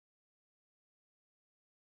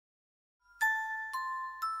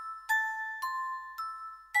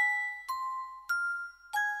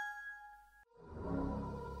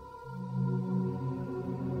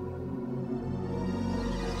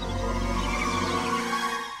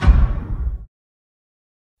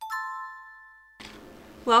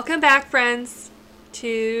Welcome back, friends,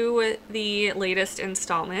 to the latest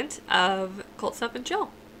installment of Cult Stuff and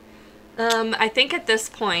Chill. I think at this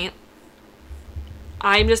point,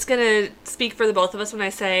 I'm just gonna speak for the both of us when I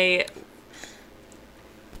say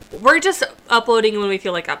we're just uploading when we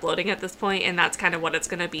feel like uploading at this point, and that's kind of what it's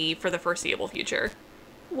gonna be for the foreseeable future.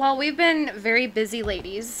 Well, we've been very busy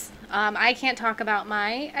ladies. I can't talk about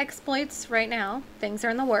my exploits right now. Things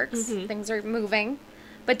are in the works. Things are moving.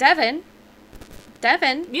 But Devin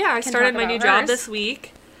Yeah, I can started talk my new about job hers. this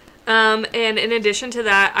week. And in addition to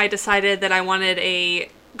that, I decided that I wanted a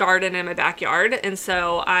garden in my backyard. And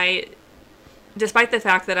so despite the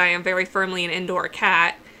fact that I am very firmly an indoor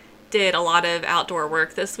cat, did a lot of outdoor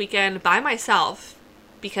work this weekend by myself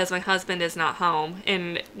because my husband is not home.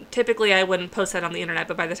 And typically I wouldn't post that on the internet,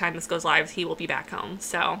 but by the time this goes live, he will be back home.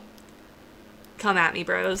 So come at me,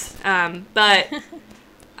 bros. But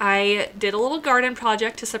I did a little garden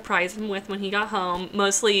project to surprise him with when he got home,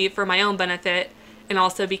 mostly for my own benefit, and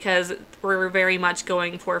also because we're very much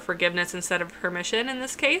going for forgiveness instead of permission in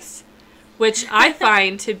this case, which I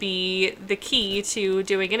find to be the key to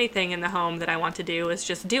doing anything in the home that I want to do is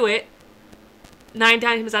just do it. 9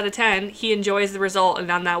 times out of 10, he enjoys the result, and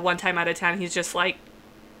on that 1 time out of 10, he's just like,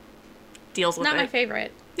 deals with Not it. my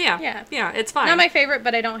favorite. Yeah, it's fine. Not my favorite,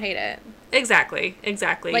 but I don't hate it. Exactly.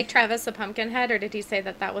 Like Travis the Pumpkinhead, or did he say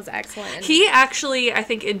that was excellent? He actually, I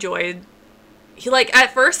think, enjoyed...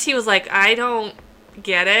 at first he was like, I don't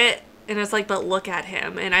get it. And I was like, but look at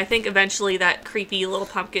him. And I think eventually that creepy little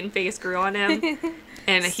pumpkin face grew on him.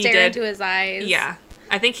 And he Stare did. into his eyes. Yeah.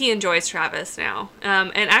 I think he enjoys Travis now.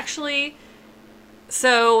 And actually,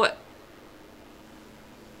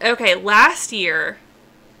 last year,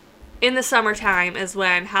 in the summertime, is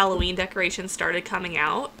when Halloween decorations started coming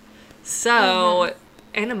out. So,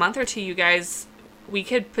 in a month or two, you guys, we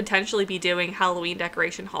could potentially be doing Halloween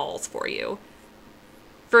decoration hauls for you.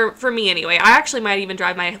 For me, anyway. I actually might even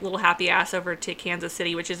drive my little happy ass over to Kansas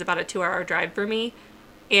City, which is about a 2-hour drive for me,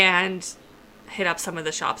 and hit up some of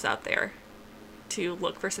the shops out there to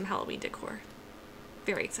look for some Halloween decor.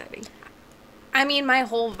 Very exciting. I mean, my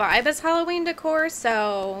whole vibe is Halloween decor,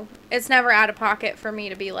 so it's never out of pocket for me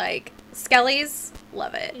to be like, Skellies,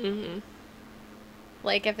 love it. Mm-hmm.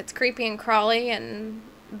 Like, if it's creepy and crawly and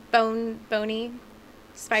bony,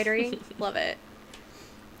 spidery, love it.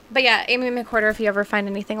 But yeah, Amy McWhorter, if you ever find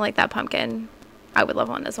anything like that pumpkin, I would love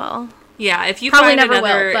one as well. Yeah, if you Probably find never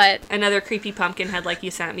will, but- another creepy pumpkin head like you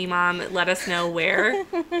sent me, Mom, let us know where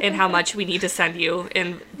and how much we need to send you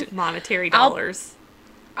in monetary dollars.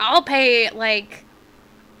 I'll pay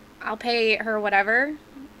her whatever,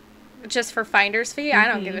 just for finder's fee. I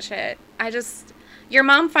don't give a shit. Your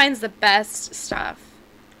mom finds the best stuff.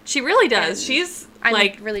 She really does. She's I'm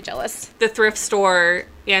like really jealous. the thrift store,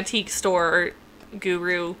 antique store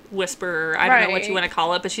guru, whisperer, I don't know what you want to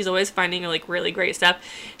call it, but she's always finding like really great stuff.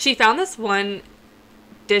 She found this one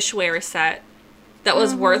dishware set that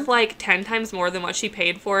was worth like 10 times more than what she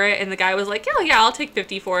paid for it, and the guy was like, yeah, I'll take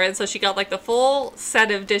 50 for it. And so she got like the full set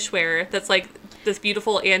of dishware that's like this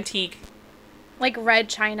beautiful antique, Like red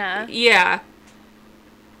china. yeah,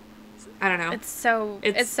 I don't know. It's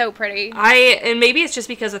so pretty. And maybe it's just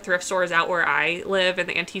because the thrift stores out where I live and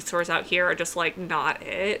the antique stores out here are just like not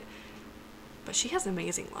it. But she has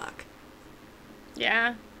amazing luck.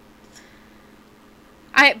 Yeah.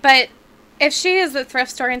 But if she is the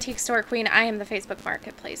thrift store antique store queen, I am the Facebook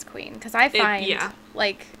Marketplace queen, because I find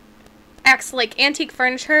like antique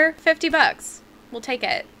furniture, $50. We'll take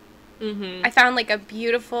it. Mm-hmm. I found like a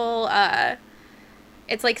beautiful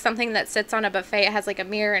it's like something that sits on a buffet. It has like a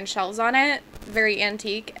mirror and shelves on it, very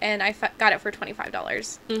antique, and I got it for $25.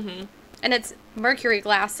 Mm-hmm. And it's mercury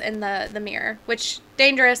glass in the mirror, which,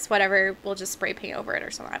 dangerous, whatever. We'll just spray paint over it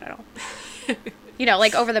or something. I don't know.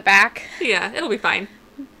 Like over the back. Yeah, it'll be fine.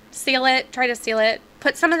 Seal it. Try to seal it.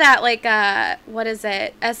 Put some of that, like, what is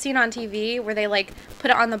it? As seen on TV, where they, like,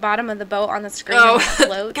 put it on the bottom of the boat on the screen and it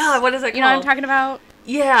floats. God, what is it called? You know what I'm talking about?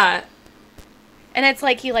 Yeah. And it's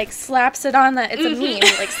like he, like, slaps it on it's a meme. He,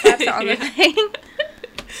 like, slaps it on the thing.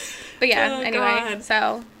 But yeah, anyway. God.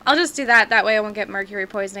 So I'll just do that. That way I won't get mercury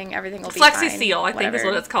poisoning. Everything will be fine. Flexi Seal, I think is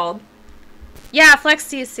what it's called. Yeah,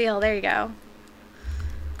 Flexi Seal. There you go.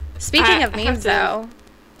 Speaking of memes, though.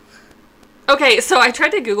 Okay, so I tried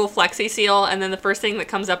to Google Flexi Seal, and then the first thing that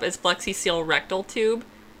comes up is Flexi Seal rectal tube.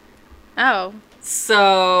 Oh.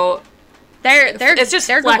 So it's just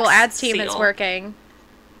their Flex Google Ads team Seal. is working.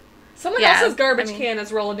 Someone else's garbage can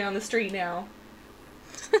is rolling down the street now.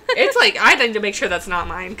 It's like, I need to make sure that's not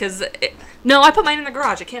mine, because... No, I put mine in the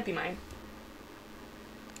garage. It can't be mine.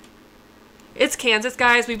 It's Kansas,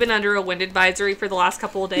 guys. We've been under a wind advisory for the last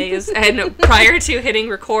couple of days. And prior to hitting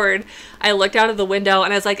record, I looked out of the window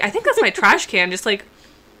and I was like, I think that's my trash can just like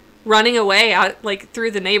running away out like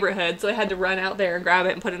through the neighborhood. So I had to run out there and grab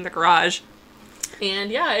it and put it in the garage.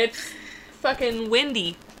 And yeah, it's fucking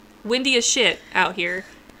windy. Windy as shit out here.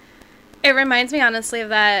 It reminds me, honestly, of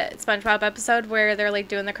that SpongeBob episode where they're, like,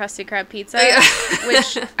 doing the Krusty Krab pizza,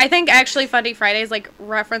 which I think actually Fundy Fridays, like,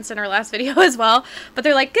 referenced in our last video as well. But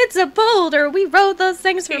they're like, it's a boulder. We rode those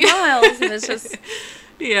things for miles. And it's just...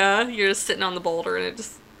 Yeah, you're just sitting on the boulder and it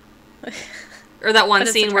just... Or that one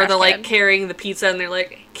scene where they're, like, carrying the pizza and they're,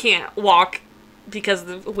 like, can't walk because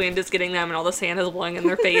the wind is getting them and all the sand is blowing in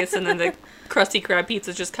their face. And then the Krusty Krab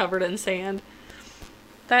pizza is just covered in sand.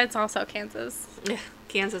 That's also Kansas. Yeah,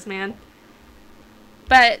 Kansas, man.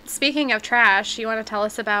 But speaking of trash, you want to tell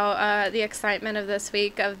us about the excitement of this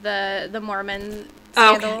week of the Mormon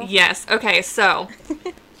scandal? Oh, yes. Okay, so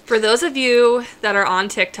for those of you that are on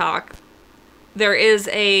TikTok, there is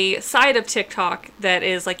a side of TikTok that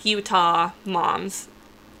is like Utah moms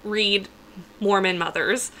read Mormon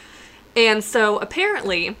mothers. And so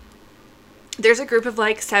apparently there's a group of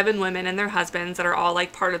like 7 women and their husbands that are all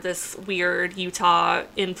like part of this weird Utah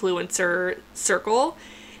influencer circle.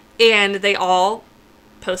 And they all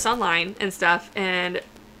post online and stuff, and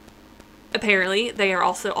apparently they are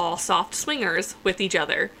also all soft swingers with each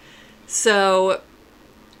other. So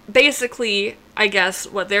basically, I guess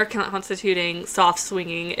what they're constituting soft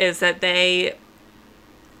swinging is that they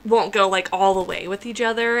won't go like all the way with each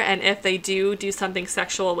other, and if they do something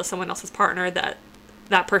sexual with someone else's partner, that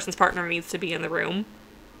person's partner needs to be in the room.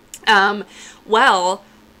 Well,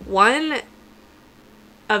 one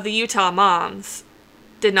of the Utah moms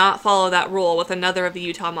did not follow that rule with another of the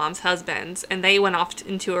Utah mom's husbands, and they went off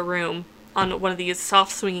into a room on one of these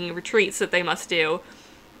soft swinging retreats that they must do.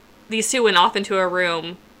 These 2 went off into a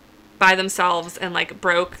room by themselves and like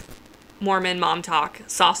broke Mormon mom talk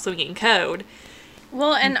soft swinging code.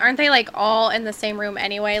 Well, and aren't they like all in the same room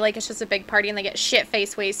anyway? Like it's just a big party and they get shit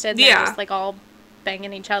face wasted. Yeah, they're just like all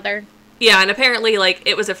banging each other. Yeah, and apparently like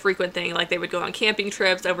it was a frequent thing. Like they would go on camping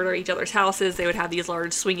trips over to each other's houses. They would have these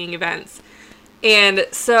large swinging events. And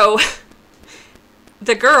so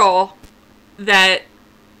the girl that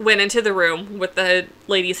went into the room with the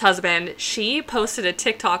lady's husband, she posted a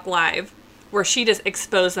TikTok live where she just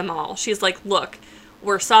exposed them all. She's like, look,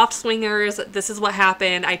 we're soft swingers. This is what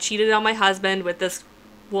happened. I cheated on my husband with this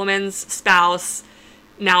woman's spouse.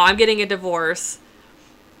 Now I'm getting a divorce.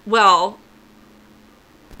 Well,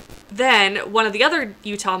 then one of the other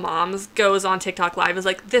Utah moms goes on TikTok live, is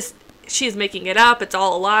like, she's making it up. It's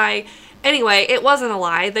all a lie. Anyway, it wasn't a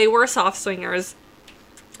lie. They were soft swingers.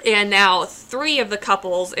 And now 3 of the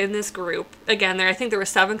couples in this group, again, I think there were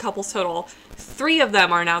 7 couples total, 3 of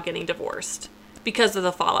them are now getting divorced because of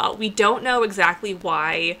the fallout. We don't know exactly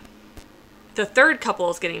why the 3rd couple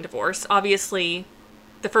is getting divorced. Obviously,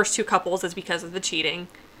 the first 2 couples is because of the cheating.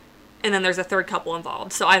 And then there's a 3rd couple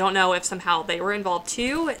involved. So I don't know if somehow they were involved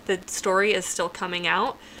too. The story is still coming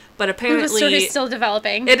out. But apparently... The story is still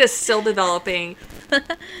developing. It is still developing.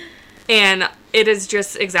 And it is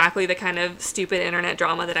just exactly the kind of stupid internet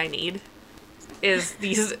drama that I need, is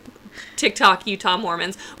these TikTok Utah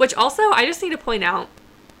Mormons. Which also, I just need to point out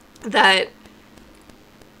that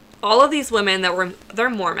all of these women they're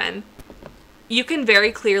Mormon. You can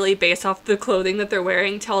very clearly, based off the clothing that they're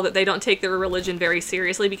wearing, tell that they don't take their religion very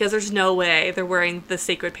seriously, because there's no way they're wearing the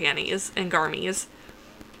sacred panties and garmies.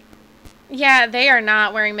 Yeah, they are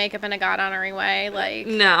not wearing makeup in a God-honoring way. Like,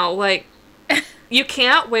 no, like... You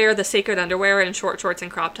can't wear the sacred underwear and short shorts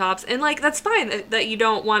and crop tops. And, like, that's fine that you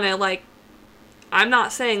don't want to, like... I'm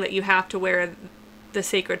not saying that you have to wear the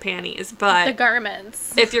sacred panties, but... The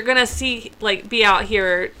garments. If you're gonna be out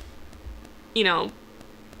here, you know,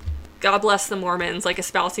 God bless the Mormons, like,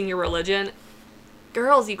 espousing your religion,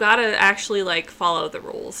 girls, you gotta actually, like, follow the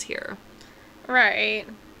rules here. Right.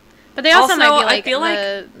 But they also might be, like... I feel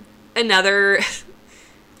like another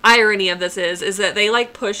irony of this is that they,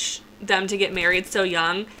 like, push... them to get married so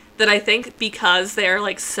young, that I think because they're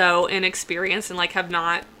like so inexperienced and like have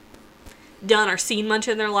not done or seen much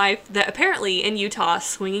in their life, that apparently in Utah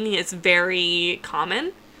swinging is very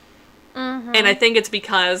common. Mm-hmm. And I think it's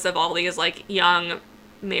because of all these like young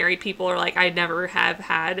married people are like, I never have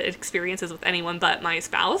had experiences with anyone but my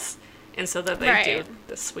spouse, and so that they do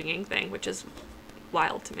the swinging thing, which is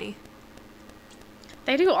wild to me.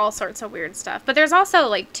 They do all sorts of weird stuff. But there's also,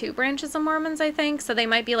 like, 2 branches of Mormons, I think. So they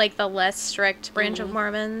might be, like, the less strict branch of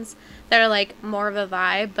Mormons that are, like, more of a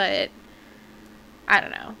vibe. But I don't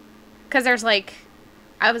know. Because there's, like,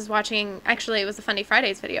 I was watching, actually, it was a Funny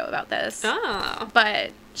Fridays video about this. Oh.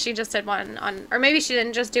 But she just did one on, or maybe she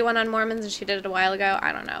didn't just do one on Mormons and she did it a while ago.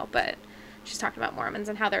 I don't know. But she's talking about Mormons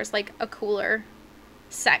and how there's, like, a cooler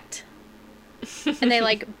sect. And they,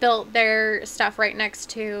 like, built their stuff right next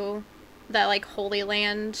to the, like, Holy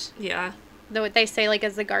Land. Yeah. What they say, like,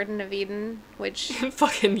 is the Garden of Eden, which...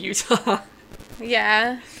 Fucking Utah.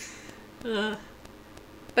 Yeah. Ugh.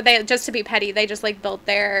 But they, just to be petty, they just, like, built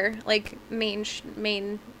their, like,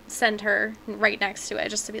 main center right next to it,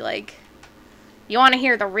 just to be like, you want to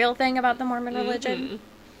hear the real thing about the Mormon religion?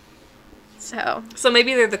 Mm-hmm. So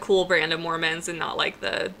maybe they're the cool brand of Mormons and not, like,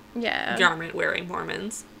 the garment-wearing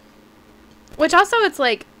Mormons. Which also, it's,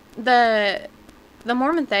 like, the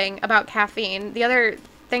Mormon thing about caffeine, the other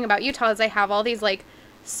thing about Utah is they have all these, like,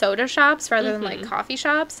 soda shops rather than, like, coffee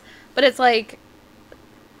shops. But it's like,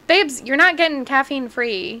 babes, you're not getting caffeine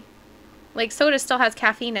free. Like, soda still has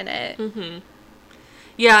caffeine in it. Mm-hmm.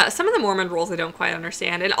 Yeah, some of the Mormon rules I don't quite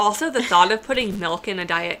understand. And also the thought of putting milk in a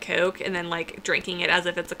Diet Coke and then, like, drinking it as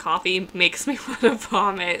if it's a coffee makes me want to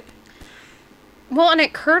vomit. Well, and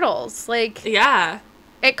it curdles. Like... Yeah.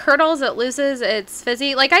 It curdles, it loses its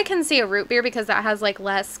fizzy. Like, I can see a root beer because that has, like,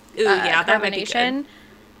 less that might be good.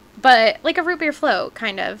 But, like, a root beer float,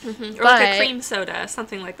 kind of. Mm-hmm. Or, like, a cream soda,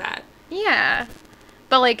 something like that. Yeah.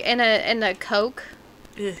 But, like, in a Coke,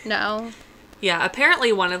 Ugh. No. Yeah,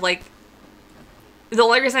 apparently one of, like... The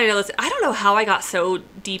only reason I know this... I don't know how I got so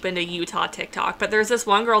deep into Utah TikTok, but there's this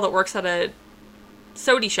one girl that works at a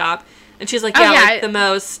soda shop, and she's like, like, the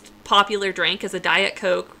most popular drink is a Diet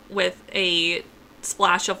Coke with a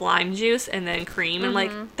splash of lime juice and then cream, and,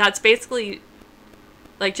 like, that's basically,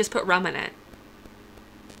 like, just put rum in it.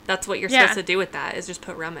 That's what you're supposed to do with that, is just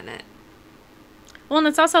put rum in it. Well, and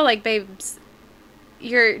it's also, like, babes,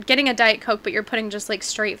 you're getting a Diet Coke, but you're putting just, like,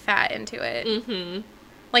 straight fat into it. Mm-hmm.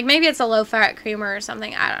 Like, maybe it's a low-fat creamer or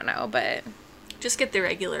something, I don't know, but... Just get the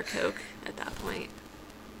regular Coke at that point.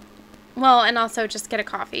 Well, and also just get a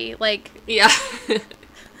coffee, like... Yeah.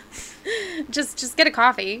 just get a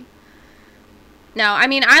coffee. No, I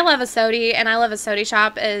mean, I love a soda, and I love a soda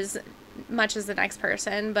shop as much as the next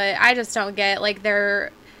person, but I just don't get, like,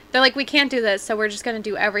 they're like, we can't do this, so we're just gonna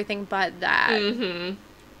do everything but that. Mm-hmm.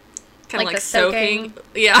 Kind of like soaking.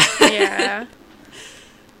 Yeah. Yeah.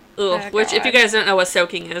 Ugh, which, if you guys don't know what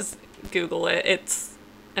soaking is, Google it. It's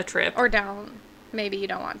a trip. Or don't. Maybe you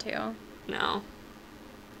don't want to. No.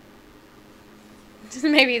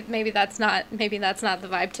 Maybe that's not the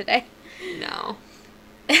vibe today. No.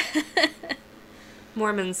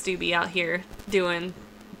 Mormons do be out here doing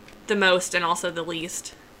the most and also the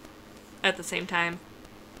least at the same time.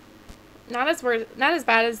 Not as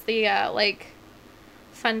bad as the like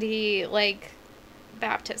fundy, like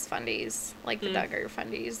Baptist fundies, like the Duggar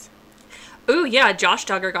fundies. Ooh, yeah, Josh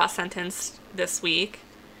Duggar got sentenced this week.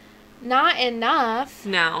 Not enough.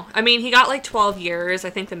 No. I mean, he got like 12 years. I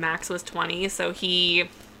think the max was 20, so he...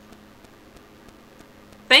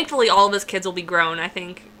 Thankfully, all of his kids will be grown, I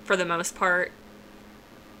think, for the most part.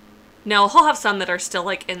 No, he'll have some that are still,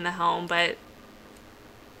 like, in the home, but...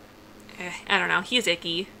 I don't know. He's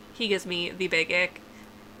icky. He gives me the big ick.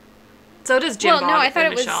 So does Jim Bob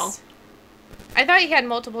and Michelle. I thought he had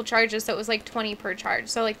multiple charges, so it was, like, 20 per charge.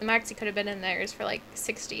 So, like, the max he could have been in there is for, like,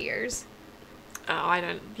 60 years. Oh, I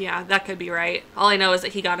don't... Yeah, that could be right. All I know is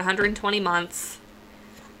that he got 120 months.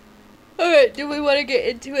 Alright, do we want to get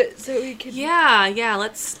into it so we can... Yeah,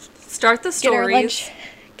 let's start the stories. Get our lunch.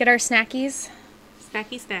 Get our snackies.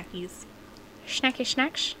 Snackies. Snacky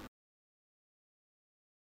snacks.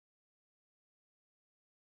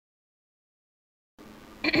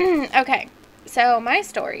 Okay, so my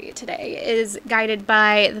story today is guided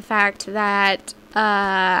by the fact that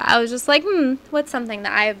I was just like, what's something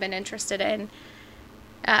that I have been interested in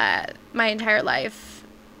my entire life,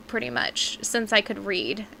 pretty much, since I could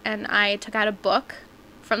read. And I took out a book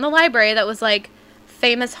from the library that was like,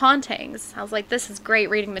 famous hauntings. I was like, this is great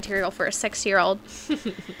reading material for a 6-year-old.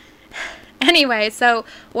 Anyway, so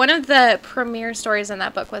one of the premier stories in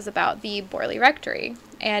that book was about the Borley Rectory.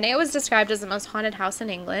 And it was described as the most haunted house in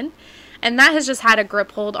England. And that has just had a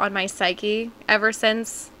grip hold on my psyche ever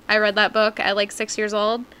since I read that book at like 6 years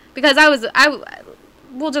old. Because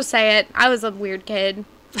we'll just say it, I was a weird kid.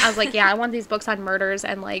 I was like, yeah, I want these books on murders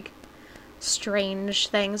and like strange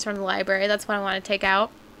things from the library. That's what I want to take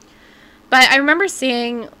out. But I remember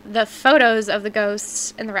seeing the photos of the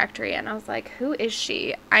ghosts in the rectory, and I was like, who is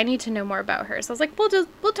she? I need to know more about her. So I was like,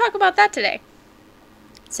 we'll talk about that today.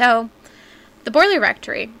 So, the Borley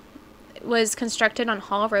Rectory was constructed on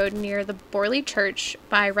Hall Road near the Borley Church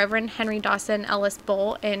by Reverend Henry Dawson Ellis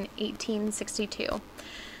Bull in 1862.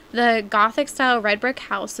 The Gothic-style red brick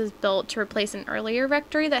house is built to replace an earlier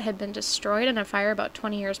rectory that had been destroyed in a fire about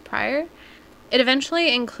 20 years prior. It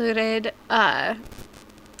eventually included, like,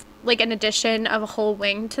 an addition of a whole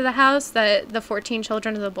wing to the house that the 14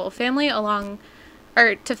 children of the Bull family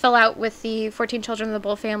to fill out with the 14 children of the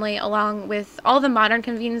Bull family, along with all the modern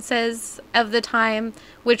conveniences of the time,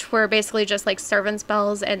 which were basically just, like, servants'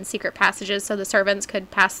 bells and secret passages so the servants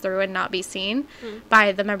could pass through and not be seen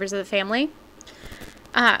by the members of the family.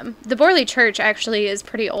 The Borley Church actually is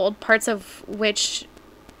pretty old, parts of which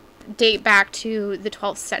date back to the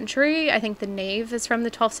 12th century. I think the nave is from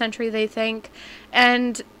the 12th century, they think.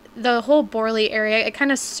 And the whole Borley area, it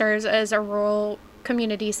kind of serves as a rural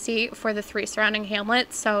community seat for the 3 surrounding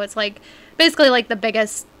hamlets. So it's like basically like the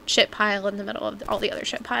biggest shit pile in the middle of all the other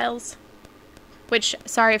shit piles. Which,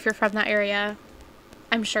 sorry if you're from that area,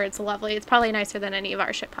 I'm sure it's lovely. It's probably nicer than any of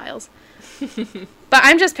our shit piles. But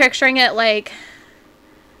I'm just picturing it like,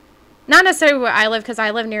 not necessarily where I live, because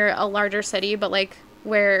I live near a larger city, but like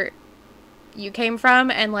where you came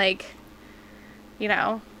from, and like, you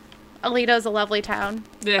know, Alito's a lovely town.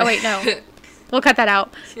 Yeah. Oh wait, no, we'll cut that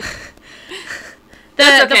out.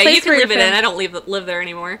 That's okay. place You can where live your it in. I don't live there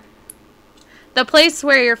anymore. The place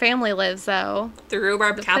where your family lives, though, The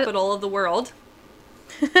rhubarb capital of the world.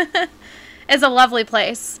 is a lovely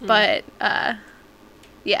place, but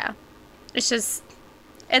yeah, it's just,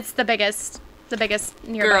 it's the biggest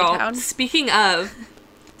nearby Girl, town. speaking of,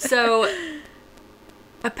 so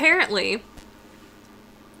apparently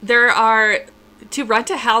to rent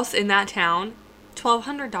a house in that town,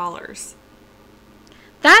 $1,200.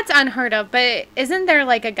 That's unheard of, but isn't there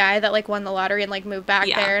like a guy that like won the lottery and like moved back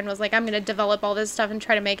Yeah. there and was like, I'm gonna develop all this stuff and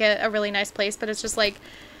try to make it a really nice place, but it's just like,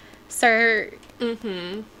 sir.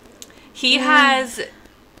 Mm-hmm. He has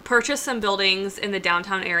purchased some buildings in the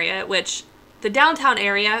downtown area, which the downtown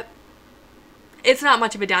area, it's not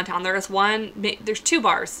much of a downtown. There's 2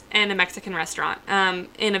 bars and a Mexican restaurant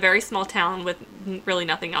in a very small town with really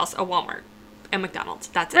nothing else, a Walmart and McDonald's.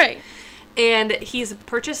 That's it. Right. And he's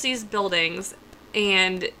purchased these buildings,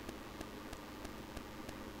 and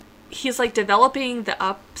he's like developing the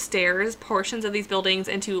upstairs portions of these buildings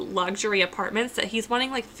into luxury apartments that he's wanting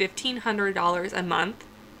like $1,500 a month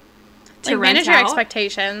to Like, rent manage your out.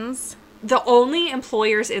 expectations. The only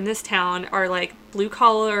employers in this town are like blue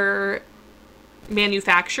collar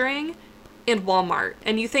manufacturing and Walmart.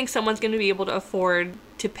 And you think someone's going to be able to afford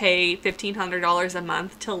to pay $1,500 a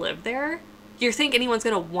month to live there? You think anyone's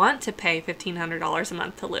going to want to pay $1,500 a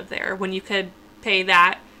month to live there when you could pay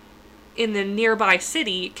that in the nearby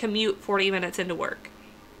city, commute 40 minutes into work?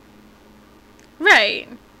 Right.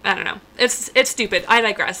 I don't know. It's stupid. I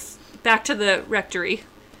digress. Back to the rectory.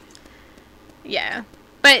 Yeah.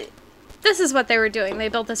 But this is what they were doing. They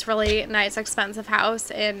built this really nice, expensive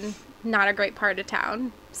house in not a great part of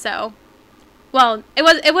town. So, well,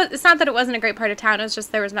 it's not that it wasn't a great part of town. It was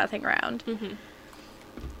just there was nothing around. Mm-hmm.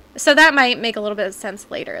 So that might make a little bit of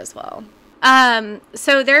sense later as well.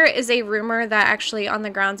 So there is a rumor that actually on the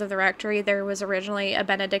grounds of the rectory, there was originally a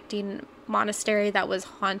Benedictine monastery that was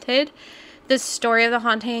haunted. The story of the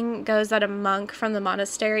haunting goes that a monk from the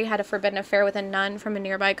monastery had a forbidden affair with a nun from a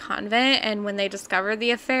nearby convent, and when they discovered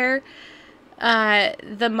the affair,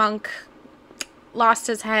 the monk lost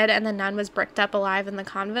his head and the nun was bricked up alive in the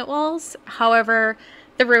convent walls. However,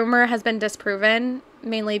 the rumor has been disproven,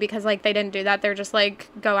 mainly because like they didn't do that. They're just like,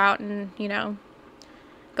 go out and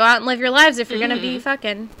live your lives if you're gonna be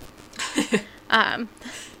fucking.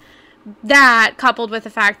 That coupled with the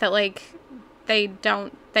fact that like they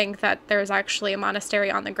don't think that there's actually a monastery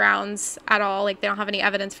on the grounds at all, like they don't have any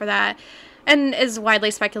evidence for that, and is widely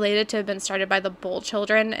speculated to have been started by the Bull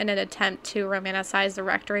children in an attempt to romanticize the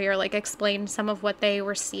rectory or like explain some of what they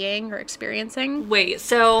were seeing or experiencing. Wait,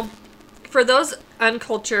 so for those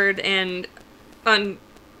uncultured and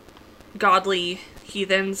ungodly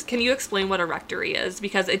heathens, can you explain what a rectory is?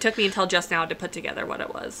 Because it took me until just now to put together what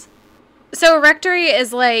it was. So a rectory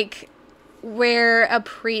is like where a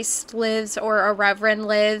priest lives or a reverend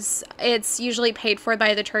lives. It's usually paid for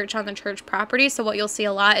by the church on the church property. So what you'll see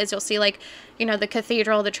a lot is you'll see like, the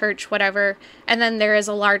cathedral, the church, whatever, and then there is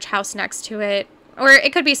a large house next to it. Or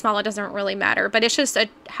it could be small, it doesn't really matter. But it's just a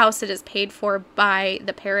house that is paid for by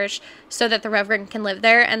the parish so that the reverend can live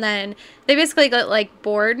there. And then they basically get like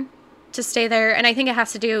board to stay there. And I think it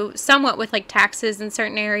has to do somewhat with like taxes in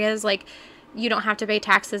certain areas. Like you don't have to pay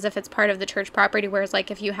taxes if it's part of the church property. Whereas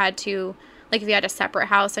like if you had a separate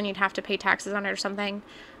house, then you'd have to pay taxes on it or something.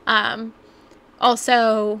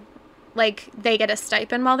 Also, like they get a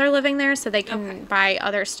stipend while they're living there so they can buy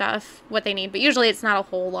other stuff, what they need. But usually it's not a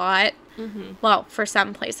whole lot. Well, for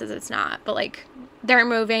some places it's not, but like they're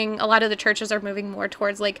moving, a lot of the churches are moving more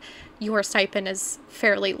towards like your stipend is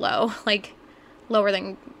fairly low, like lower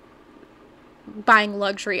than buying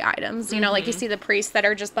luxury items. You know, like you see the priests that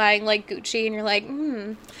are just buying like Gucci and you're like,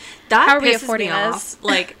 that how are we pisses affording me this? off.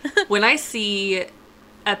 Like when I see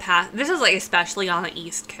this is like especially on the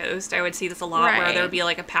East Coast, I would see this a lot where there would be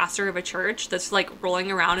like a pastor of a church that's like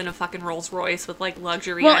rolling around in a fucking Rolls Royce with like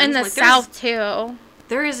luxury Well, items. in the like, South too.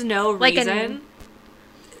 There is no Like reason.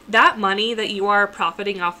 That money that you are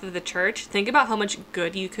profiting off of the church, think about how much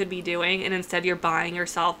good you could be doing, and instead you're buying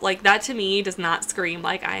yourself. Like, that to me does not scream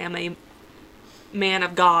like I am a man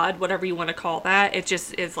of God, whatever you want to call that. It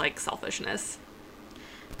just is like selfishness.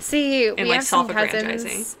 See, and we like have some self-aggrandizing.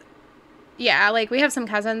 cousins. Yeah, like we have some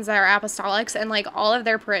cousins that are apostolics, and like all of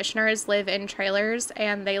their parishioners live in trailers,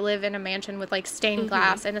 and they live in a mansion with like stained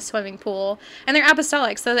glass and a swimming pool, and they're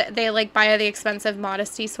apostolics, so that they like buy the expensive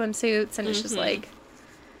modesty swimsuits, and it's just like,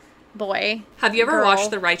 boy. Have you ever girl. watched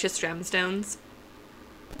The Righteous Gemstones?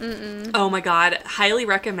 Oh my god, highly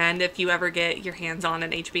recommend if you ever get your hands on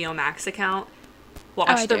an HBO Max account.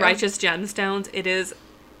 Watch The Righteous Gemstones. It is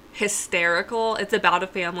hysterical. It's about a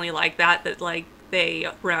family like that like they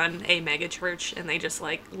run a mega church and they just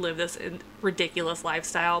like live this ridiculous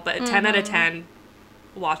lifestyle. But 10 out of 10,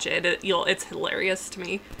 watch it. It's hilarious to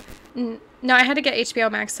me. No, I had to get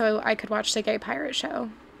HBO Max so I could watch The Gay Pirate Show.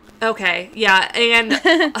 Okay, yeah, and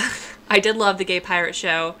I did love The Gay Pirate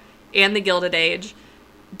Show and The Gilded Age.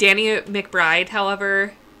 Danny McBride,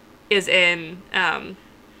 however, is in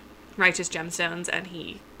Righteous Gemstones, and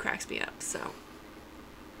he cracks me up, so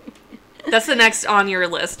that's the next on your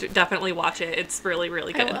list. Definitely watch it. It's really,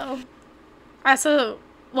 really good. I will. Also,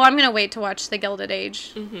 well, I'm going to wait to watch The Gilded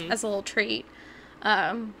Age as a little treat.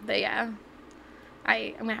 But yeah,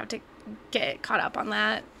 I'm going to have to get caught up on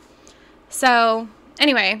that. So,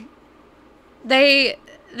 anyway, they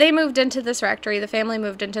moved into this rectory. The family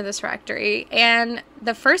moved into this rectory. And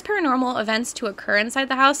the first paranormal events to occur inside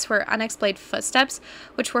the house were unexplained footsteps,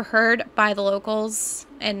 which were heard by the locals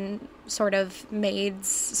and sort of maids,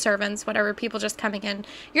 servants, whatever, people just coming in.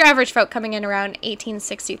 Your average folk coming in around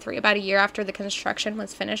 1863, about a year after the construction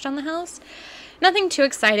was finished on the house. Nothing too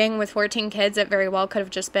exciting. With 14 kids, it very well could have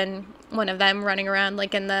just been one of them running around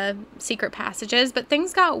like in the secret passages, but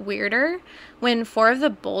things got weirder when 4 of the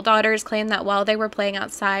Bull daughters claimed that while they were playing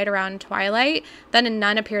outside around twilight, then a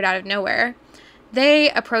nun appeared out of nowhere. They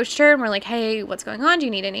approached her and were like, "Hey, what's going on? Do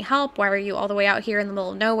you need any help? Why are you all the way out here in the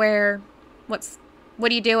middle of nowhere?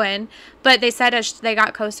 What are you doing?" But they said as they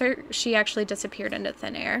got closer, she actually disappeared into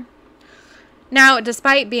thin air. Now,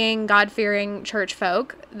 despite being God-fearing church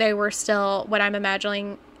folk, they were still what I'm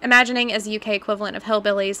imagining as the UK equivalent of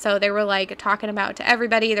hillbillies. So they were like talking about it to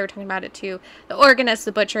everybody. They were talking about it to the organist,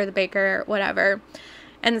 the butcher, the baker, whatever.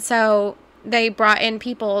 And so they brought in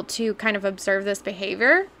people to kind of observe this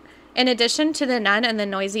behavior. In addition to the nun and the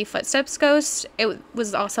noisy footsteps ghost, it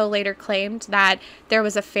was also later claimed that there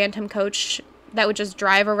was a phantom coach that would just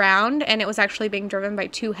drive around, and it was actually being driven by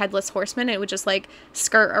 2 headless horsemen. It would just like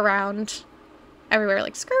skirt around everywhere,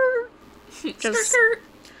 like skirt. Just, skirt.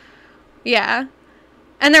 Yeah.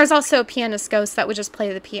 And there was also a pianist ghost that would just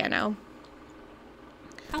play the piano.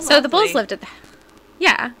 How so lovely. the Bulls lived at the...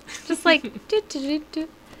 Yeah. Just like... do, do, do,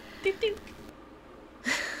 do.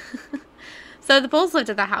 So the Bulls lived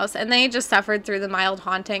at the house, and they just suffered through the mild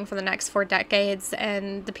haunting for the next 4 decades,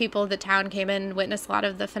 and the people of the town came in and witnessed a lot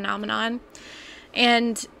of the phenomenon.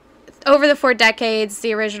 And over the 4 decades,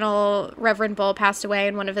 the original Reverend Bull passed away,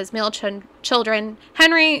 and one of his male children,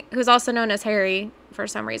 Henry, who's also known as Harry for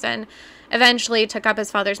some reason, eventually took up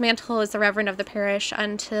his father's mantle as the Reverend of the parish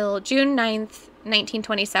until June 9th,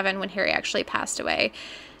 1927, when Harry actually passed away,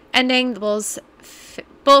 ending the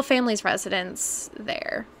Bull family's residence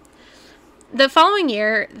there. The following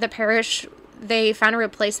year, the parish, they found a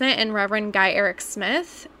replacement in Reverend Guy Eric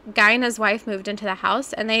Smith. Guy and his wife moved into the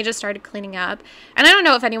house, and they just started cleaning up. And I don't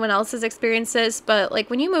know if anyone else has experienced this, but like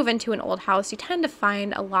when you move into an old house, you tend to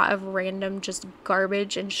find a lot of random just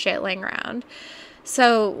garbage and shit laying around.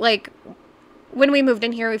 So like when we moved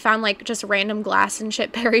in here, we found like just random glass and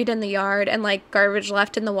shit buried in the yard, and like garbage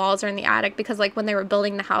left in the walls or in the attic, because like when they were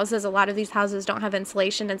building the houses, a lot of these houses don't have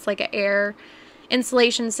insulation. It's like an air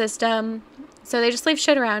insulation system, so they just leave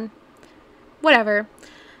shit around. Whatever.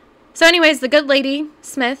 So anyways, the good lady,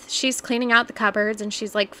 Smith, she's cleaning out the cupboards, and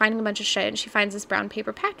she's like finding a bunch of shit, and she finds this brown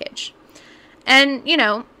paper package. And, you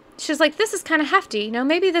know, she's like, this is kind of hefty. You know,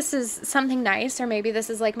 maybe this is something nice, or maybe this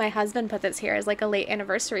is like my husband put this here as like a late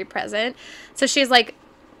anniversary present. So she's like,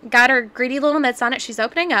 got her greedy little mitts on it. She's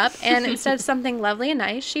opening up, and instead of something lovely and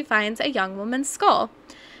nice, she finds a young woman's skull.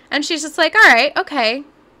 And she's just like, all right, okay,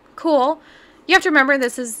 cool. You have to remember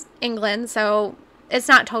this is England, so it's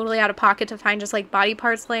not totally out of pocket to find just like body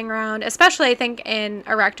parts laying around, especially I think in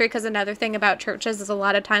a rectory, because another thing about churches is a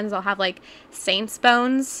lot of times they'll have like saints'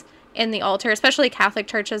 bones in the altar, especially Catholic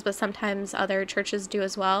churches, but sometimes other churches do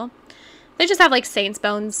as well. They just have like saints'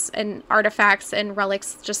 bones and artifacts and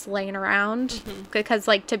relics just laying around because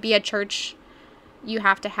like to be a church, you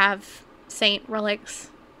have to have saint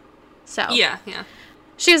relics. So yeah.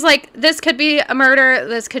 She was like, this could be a murder.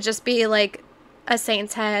 This could just be like a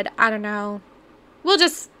saint's head. I don't know.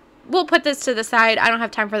 We'll put this to the side. I don't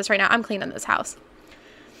have time for this right now. I'm cleaning this house.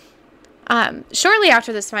 Shortly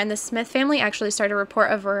after this find, the Smith family actually started to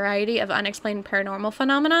report a variety of unexplained paranormal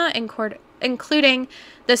phenomena, including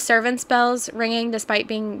the servants' bells ringing despite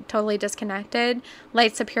being totally disconnected,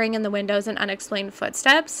 lights appearing in the windows, and unexplained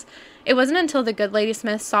footsteps. It wasn't until the good Lady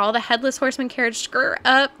Smith saw the headless horseman carriage skirt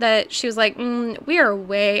up that she was like, we are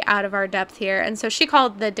way out of our depth here. And so she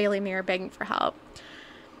called the Daily Mirror begging for help.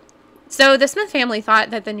 So the Smith family thought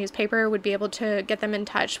that the newspaper would be able to get them in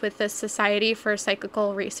touch with the Society for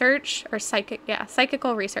Psychical Research,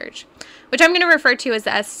 Psychical Research, which I'm going to refer to as the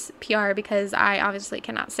SPR because I obviously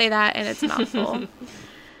cannot say that and it's a mouthful.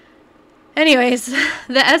 Anyways,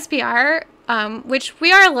 the SPR, which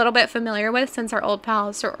we are a little bit familiar with since our old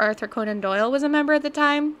pal Sir Arthur Conan Doyle was a member at the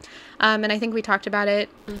time, and I think we talked about it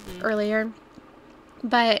earlier,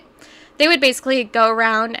 but they would basically go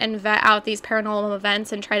around and vet out these paranormal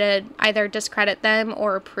events and try to either discredit them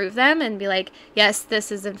or prove them and be like, yes,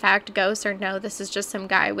 this is in fact ghosts, or no, this is just some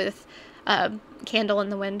guy with a candle in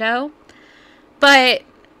the window. But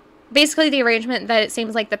basically the arrangement that it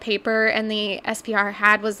seems like the paper and the SPR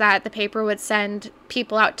had was that the paper would send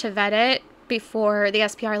people out to vet it before the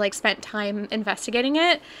SPR like spent time investigating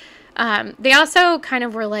it. They also kind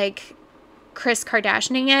of were like Kris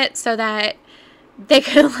Kardashianing it so that they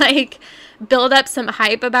could like build up some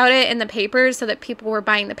hype about it in the papers so that people were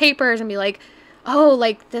buying the papers and be like, oh,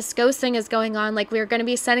 like this ghost thing is going on. Like we're going to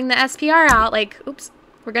be sending the SPR out. Like, oops,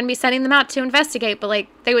 we're going to be sending them out to investigate. But like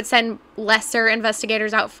they would send lesser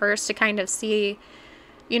investigators out first to kind of see,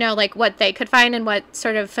 you know, like what they could find and what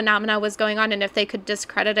sort of phenomena was going on and if they could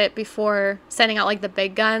discredit it before sending out like the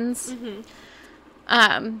big guns.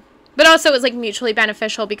 But also it was like mutually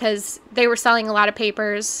beneficial because they were selling a lot of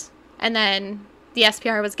papers and then the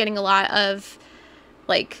SPR was getting a lot of,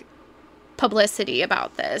 like, publicity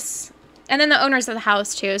about this. And then the owners of the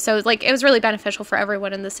house, too. So, like, it was really beneficial for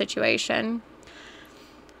everyone in the situation.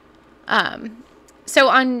 So,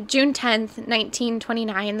 on June 10th,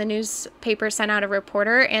 1929, the newspaper sent out a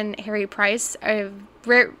reporter, and Harry Price, a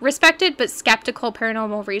respected but skeptical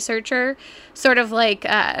paranormal researcher, sort of like,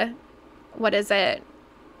 what is it?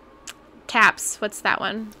 TAPS. What's that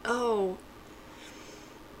one? Oh.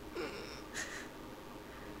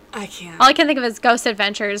 I can't. All I can think of is Ghost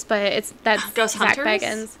Adventures, but that's Ghost Zach Hunters?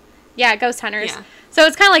 Bagans. Yeah, Ghost Hunters. Yeah. So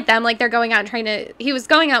it's kind of like them. Like, they're going out and he was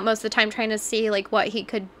going out most of the time trying to see, like, what he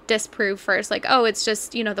could disprove first. Like, oh, it's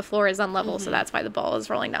just, you know, the floor is unlevel, so that's why the ball is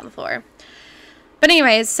rolling down the floor. But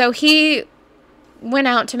anyways, so he went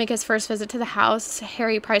out to make his first visit to the house.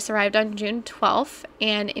 Harry Price arrived on June 12th,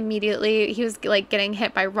 and immediately he was, like, getting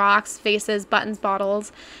hit by rocks, vases, buttons,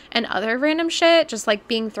 bottles, and other random shit, just, like,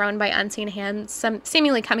 being thrown by unseen hands,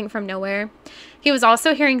 seemingly coming from nowhere. He was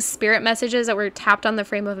also hearing spirit messages that were tapped on the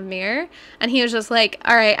frame of a mirror, and he was just like,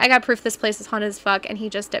 all right, I got proof this place is haunted as fuck, and he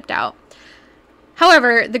just dipped out.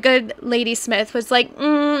 However, the good Lady Smith was like,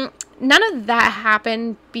 none of that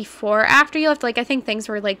happened before or after you left. Like, I think things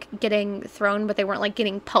were, like, getting thrown, but they weren't, like,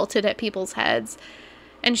 getting pelted at people's heads.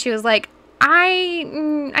 And she was like,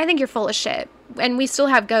 I think you're full of shit. And we still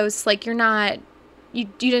have ghosts. Like, you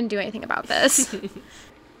didn't do anything about this.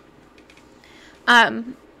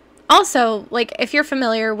 Also, like, if you're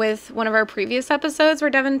familiar with one of our previous episodes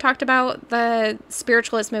where Devin talked about the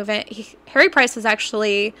spiritualist movement, Harry Price was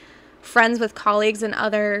actually friends and colleagues with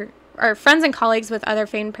other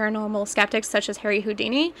famed paranormal skeptics such as Harry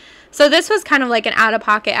Houdini. So this was kind of like an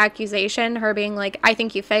out-of-pocket accusation, her being like, I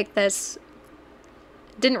think you faked this.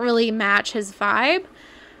 Didn't really match his vibe.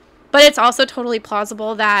 But it's also totally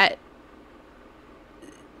plausible that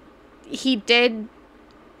he did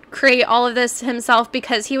create all of this himself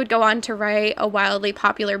because he would go on to write a wildly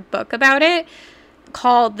popular book about it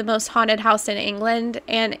called The Most Haunted House in England,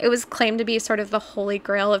 and it was claimed to be sort of the holy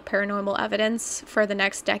grail of paranormal evidence for the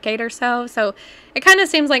next decade or so. So it kind of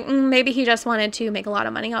seems like maybe he just wanted to make a lot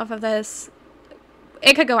of money off of this.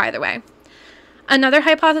 It could go either way. Another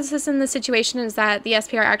hypothesis in the situation is that the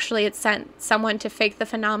SPR actually had sent someone to fake the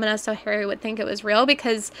phenomena so Harry would think it was real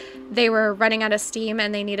because they were running out of steam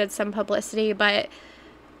and they needed some publicity, but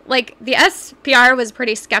like, the SPR was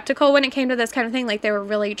pretty skeptical when it came to this kind of thing. Like, they were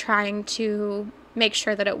really trying to make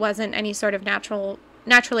sure that it wasn't any sort of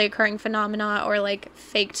naturally occurring phenomena or, like,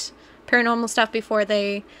 faked paranormal stuff before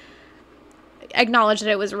they acknowledged that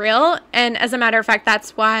it was real. And as a matter of fact,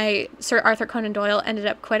 that's why Sir Arthur Conan Doyle ended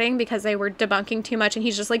up quitting, because they were debunking too much, and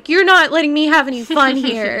he's just like, you're not letting me have any fun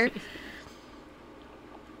here.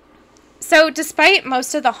 So despite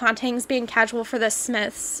most of the hauntings being casual for the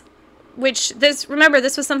Smiths, remember,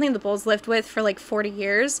 this was something the Bulls lived with for like 40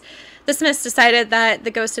 years. The Smiths decided that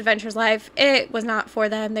the Ghost Adventures life, it was not for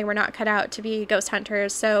them. They were not cut out to be ghost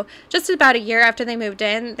hunters. So just about a year after they moved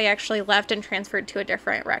in, they actually left and transferred to a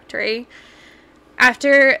different rectory.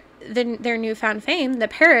 After their newfound fame, the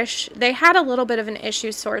parish, they had a little bit of an issue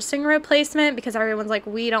sourcing a replacement, because everyone's like,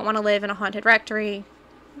 we don't want to live in a haunted rectory.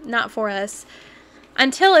 Not for us.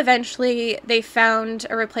 Until eventually they found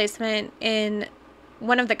a replacement in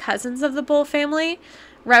one of the cousins of the Bull family,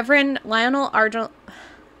 Reverend Lionel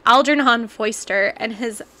Algernon Foister, and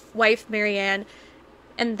his wife Marianne,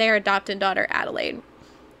 and their adopted daughter Adelaide.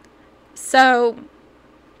 So,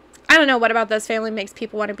 I don't know what about this family makes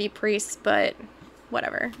people want to be priests, but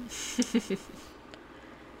whatever.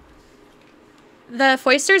 The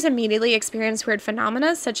Foisters immediately experienced weird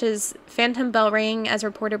phenomena, such as phantom bell ringing, as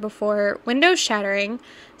reported before, windows shattering,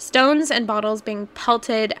 stones and bottles being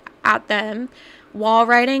pelted at them, wall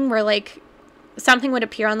writing, where, like, something would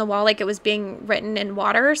appear on the wall like it was being written in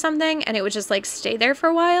water or something, and it would just, like, stay there for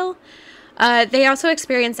a while. They also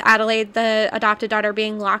experienced Adelaide, the adopted daughter,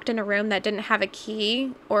 being locked in a room that didn't have a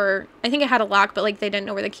key, or I think it had a lock, but, like, they didn't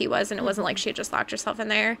know where the key was, and it wasn't like she had just locked herself in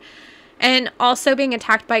there. And also being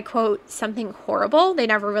attacked by, quote, something horrible. They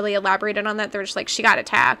never really elaborated on that. They were just like, she got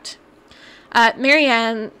attacked.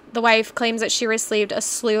 Marianne, the wife, claims that she received a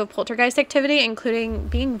slew of poltergeist activity, including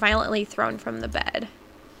being violently thrown from the bed.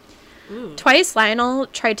 Ooh. Twice, Lionel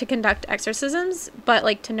tried to conduct exorcisms, but,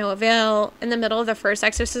 like, to no avail. In the middle of the first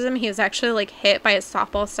exorcism, he was actually, like, hit by a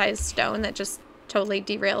softball-sized stone that just totally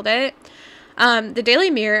derailed it. The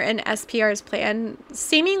Daily Mirror and SPR's plan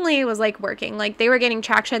seemingly was, like, working. Like, they were getting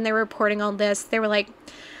traction. They were reporting on this. They were like,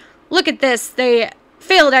 look at this. They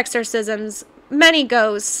failed exorcisms. Many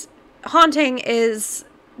ghosts. Haunting is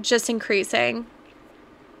just increasing.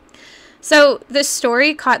 So this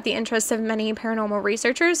story caught the interest of many paranormal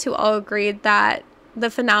researchers, who all agreed that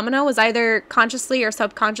the phenomena was either consciously or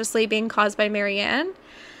subconsciously being caused by Marianne.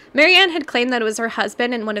 Marianne had claimed that it was her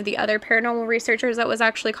husband and one of the other paranormal researchers that was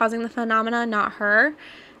actually causing the phenomena, not her.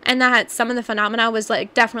 And that some of the phenomena was,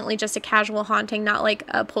 like, definitely just a casual haunting, not, like,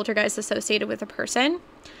 a poltergeist associated with a person.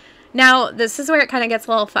 Now, this is where it kind of gets a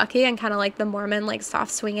little fucky, and kind of like the Mormon, like,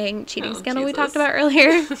 soft-swinging cheating scandal we talked about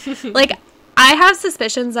earlier. Like, I have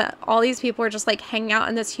suspicions that all these people were just, like, hanging out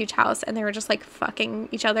in this huge house, and they were just, like, fucking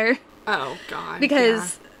each other. Oh, God.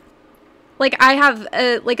 Because... Yeah. Like, I have,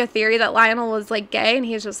 a theory that Lionel was, like, gay, and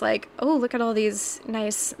he was just like, oh, look at all these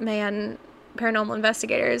nice man paranormal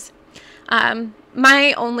investigators.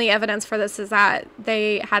 My only evidence for this is that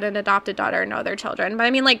they had an adopted daughter and no other children. But, I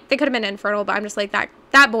mean, like, they could have been infertile, but I'm just like,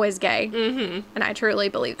 that boy's gay. Mm-hmm. And I truly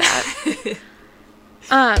believe that. This theory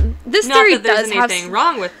does have... Not that there's anything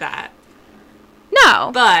wrong with that.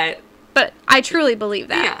 No. But I truly believe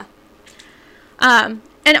that. Yeah.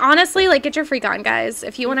 And honestly, like, get your freak on, guys.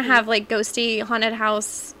 If you want to have, like, ghosty, haunted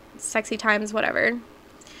house, sexy times, whatever.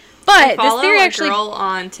 But this theory actually... I follow a girl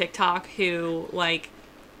on TikTok who, like,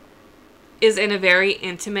 is in a very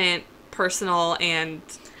intimate, personal, and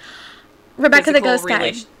Rebecca the Ghost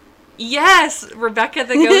Guide. Yes! Rebecca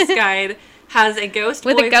the Ghost Guide has a ghost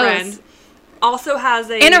with boyfriend. A ghost. Also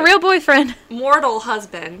has and a real boyfriend. Mortal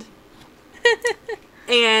husband.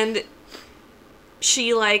 And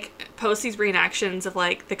she, like, posts these reenactions of,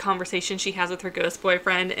 like, the conversation she has with her ghost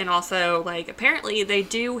boyfriend, and also, like, apparently they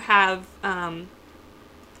do have,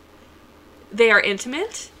 they are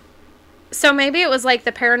intimate. So maybe it was, like,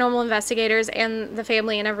 the paranormal investigators and the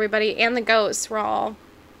family and everybody and the ghosts were all,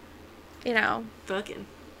 you know. Fucking.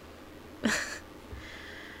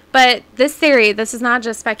 But this theory, this is not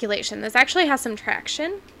just speculation. This actually has some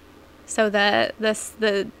traction. So the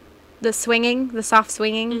swinging, the soft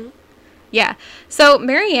swinging. Mm-hmm. Yeah. So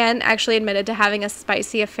Marianne actually admitted to having a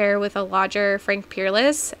spicy affair with a lodger, Frank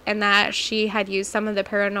Peerless, and that she had used some of the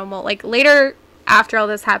paranormal, like, later after all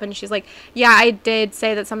this happened, she's like, yeah, I did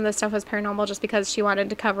say that some of this stuff was paranormal just because she wanted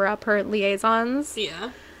to cover up her liaisons.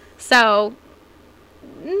 Yeah. So,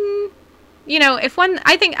 you know, I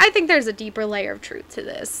think there's a deeper layer of truth to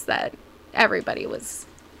this, that everybody was,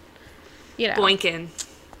 you know. Boinking.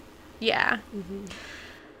 Yeah. Mm-hmm.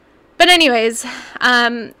 But anyways,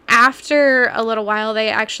 after a little while, they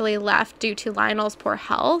actually left due to Lionel's poor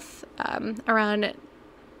health, around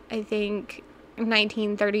I think,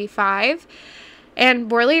 1935.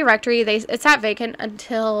 And Borley Rectory, it sat vacant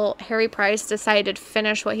until Harry Price decided to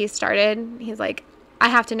finish what he started. He's like, I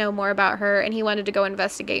have to know more about her, and he wanted to go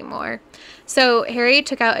investigate more. So Harry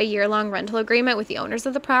took out a year-long rental agreement with the owners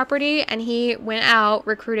of the property, and he went out,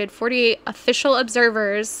 recruited 48 official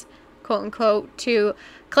observers, quote-unquote, to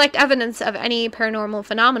collect evidence of any paranormal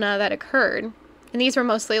phenomena that occurred. And these were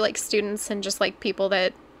mostly, like, students and just, like, people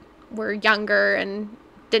that were younger and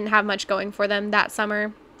didn't have much going for them that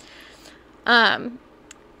summer.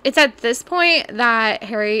 It's at this point that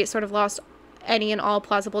Harry sort of lost any and all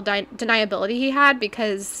plausible deniability he had,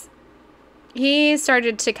 because he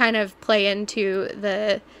started to kind of play into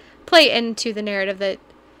the narrative that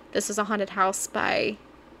this was a haunted house by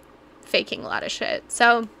faking a lot of shit.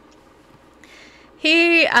 So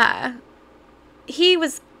he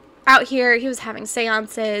was out here, he was having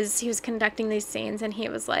seances, he was conducting these scenes, and he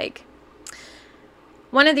was like,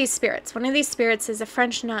 one of these spirits is a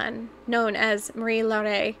French nun known as Marie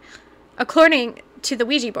Laure, according to the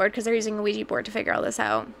Ouija board, because they're using a Ouija board to figure all this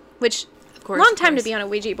out, which, of course, long time to be on a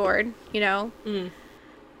Ouija board, you know?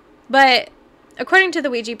 But according to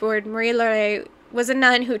the Ouija board, Marie Laure was a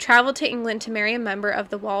nun who traveled to England to marry a member of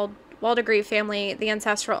the Waldegrave family, the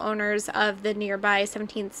ancestral owners of the nearby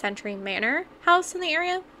 17th century manor house in the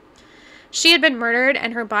area. She had been murdered,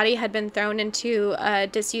 and her body had been thrown into a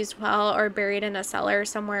disused well or buried in a cellar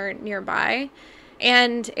somewhere nearby.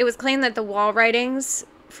 And it was claimed that the wall writings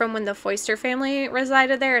from when the Foyster family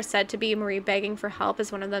resided there are said to be Marie begging for help,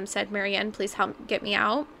 as one of them said, "Marianne, please help get me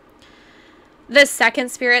out." The second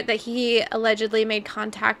spirit that he allegedly made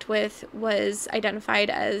contact with was identified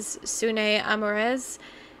as Sune Amores,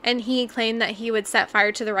 and he claimed that he would set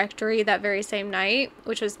fire to the rectory that very same night,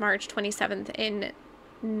 which was March 27th in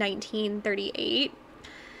 1938.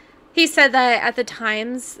 He said that at the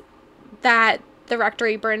times that the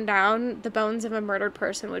rectory burned down, the bones of a murdered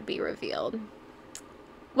person would be revealed.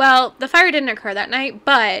 Well, the fire didn't occur that night,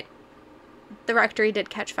 but the rectory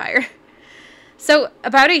did catch fire. So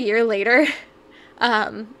about a year later,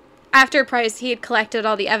 after Price, he had collected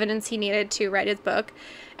all the evidence he needed to write his book.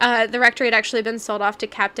 The rectory had actually been sold off to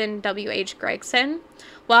Captain W.H. Gregson.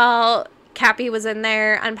 While Cappy was in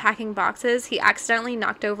there unpacking boxes, he accidentally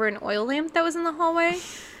knocked over an oil lamp that was in the hallway.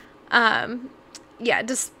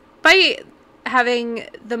 Despite having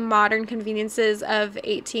the modern conveniences of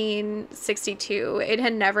 1862, it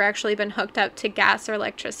had never actually been hooked up to gas or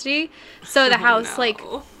electricity. So the house,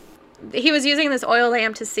 he was using this oil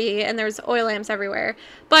lamp to see, and there's oil lamps everywhere.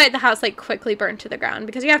 But the house, quickly burned to the ground,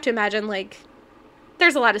 because you have to imagine,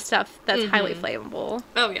 there's a lot of stuff that's highly flammable.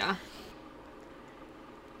 Oh, yeah.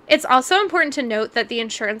 It's also important to note that the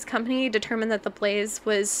insurance company determined that the blaze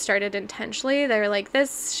was started intentionally. They're like,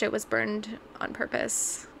 this shit was burned on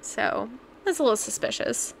purpose. So that's a little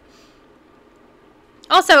suspicious.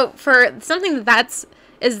 Also, for something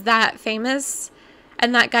is that famous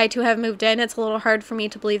and that guy to have moved in, it's a little hard for me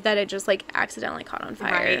to believe that it just accidentally caught on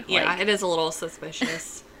fire. Right, yeah, it is a little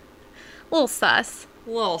suspicious. A little sus.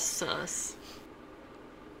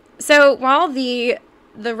 So while the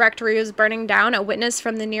rectory was burning down, a witness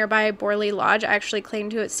from the nearby Borley Lodge actually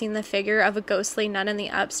claimed to have seen the figure of a ghostly nun in the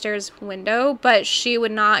upstairs window, but she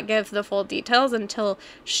would not give the full details until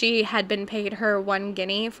she had been paid her 1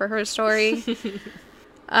 guinea for her story.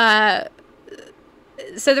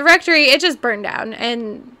 So the rectory, it just burned down,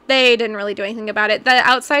 and they didn't really do anything about it. The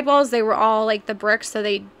outside walls, they were all the bricks, so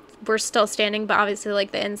they were still standing, but obviously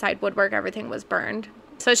the inside woodwork, everything was burned.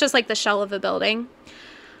 So it's just the shell of a building.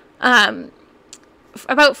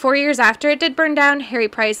 About 4 years after it did burn down, Harry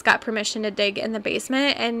Price got permission to dig in the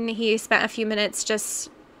basement, and he spent a few minutes just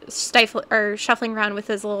shuffling around with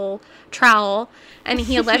his little trowel, and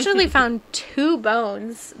he allegedly found 2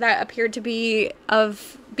 bones that appeared to be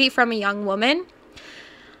from a young woman.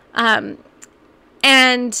 And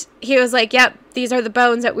he was like, yep, these are the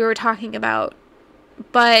bones that we were talking about.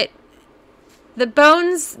 But the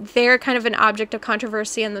bones, they're kind of an object of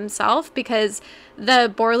controversy in themselves, because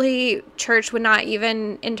the Borley church would not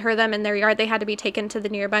even inter them in their yard. They had to be taken to the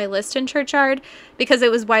nearby Liston churchyard, because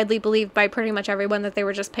it was widely believed by pretty much everyone that they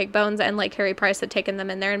were just pig bones, and Harry Price had taken them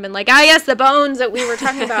in there and been like, ah, yes, the bones that we were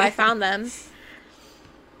talking about, I found them.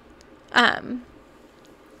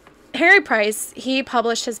 Harry Price, he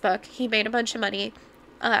published his book. He made a bunch of money.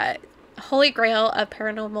 Holy Grail of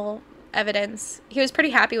Paranormal Evidence. He was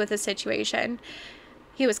pretty happy with his situation.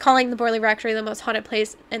 He was calling the Borley Rectory the most haunted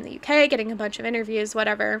place in the UK, getting a bunch of interviews,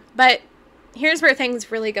 whatever. But here's where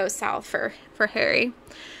things really go south for Harry,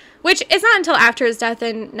 which is not until after his death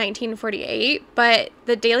in 1948. But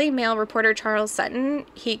the Daily Mail reporter Charles Sutton,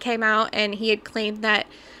 he came out and he had claimed that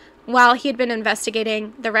while he had been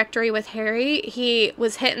investigating the rectory with Harry, he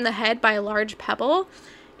was hit in the head by a large pebble.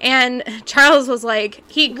 And Charles was like,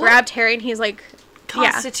 he grabbed Harry and he's like,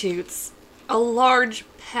 constitutes a large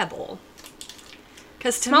pebble?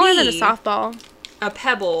 Because to smaller me, than a softball. A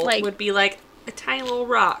pebble would be like a tiny little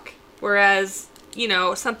rock. Whereas, you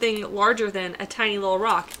know, something larger than a tiny little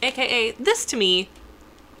rock, aka this to me,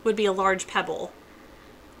 would be a large pebble.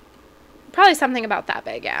 Probably something about that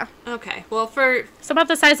big, yeah. Okay, well, for... So about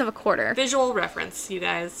the size of a quarter. Visual reference, you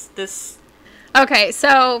guys. This... Okay,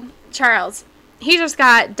 so Charles, he just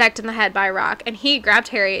got decked in the head by a rock, and he grabbed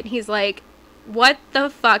Harry, and he's like, what the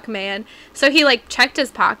fuck, man? So he, like, checked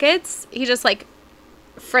his pockets. He just, like,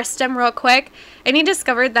 frisked him real quick, and he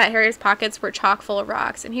discovered that Harry's pockets were chock full of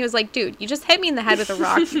rocks. And he was like, dude, you just hit me in the head with a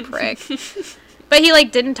rock, you prick. But he,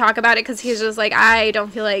 like, didn't talk about it because he was just like, I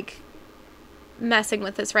don't feel like messing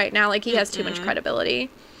with this right now. Like, he has too much credibility.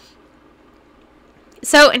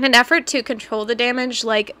 So in an effort to control the damage,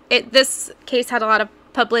 like, this case had a lot of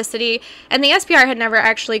publicity, and the SPR had never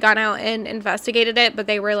actually gone out and investigated it, but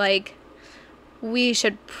they were like, we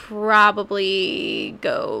should probably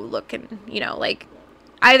go look and, you know, like,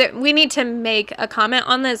 either we need to make a comment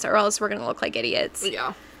on this or else we're going to look like idiots.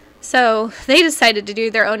 Yeah. So they decided to do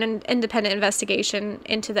their own independent investigation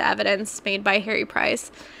into the evidence made by Harry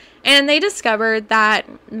Price. And they discovered that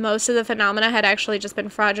most of the phenomena had actually just been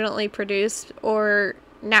fraudulently produced or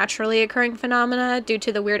naturally occurring phenomena due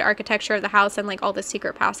to the weird architecture of the house and, like, all the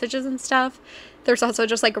secret passages and stuff. There's also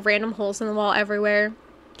just, like, random holes in the wall everywhere.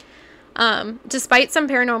 Despite some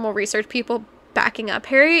paranormal research people backing up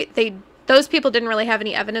Harry, those people didn't really have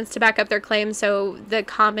any evidence to back up their claims, so the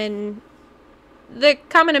common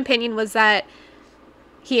opinion was that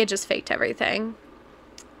he had just faked everything.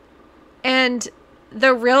 And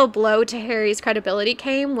the real blow to Harry's credibility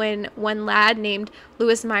came when one lad named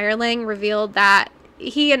Louis Meyerling revealed that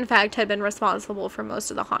he, in fact, had been responsible for most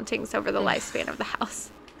of the hauntings over the lifespan of the house.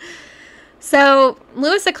 So,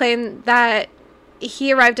 Louis claimed that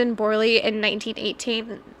he arrived in Borley in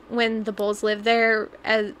 1918 when the Bulls lived there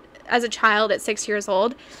as a child at 6 years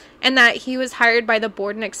old, and that he was hired by the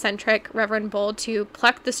bored and eccentric Reverend Bull to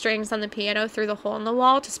pluck the strings on the piano through the hole in the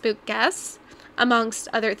wall to spook guests, amongst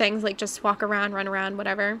other things, like just walk around, run around,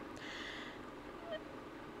 whatever.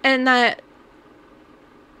 And that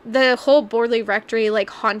the whole Borley Rectory, like,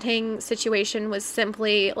 haunting situation was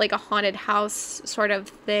simply, like, a haunted house sort of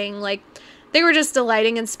thing. Like, they were just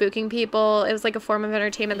delighting and spooking people. It was, like, a form of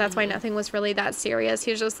entertainment. That's why nothing was really that serious.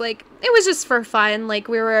 He was just, like, it was just for fun. Like,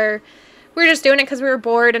 we were just doing it because we were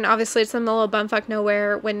bored, and obviously it's in the middle of bumfuck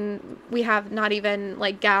nowhere when we have not even,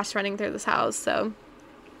 like, gas running through this house, so...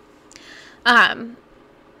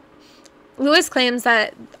 Louis claims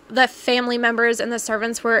that the family members and the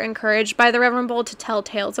servants were encouraged by the Reverend Bull to tell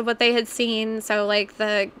tales of what they had seen, so, like,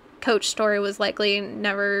 the coach story was likely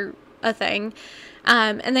never a thing.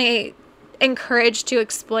 And they encouraged to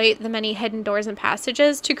exploit the many hidden doors and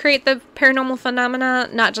passages to create the paranormal phenomena,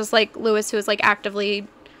 not just, like, Louis, who was, like, actively...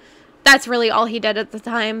 That's really all he did at the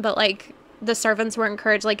time, but, like, the servants were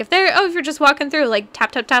encouraged, like, if you're just walking through, like,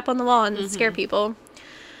 tap, tap, tap on the wall and scare people.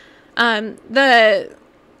 The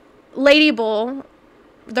Lady Bull,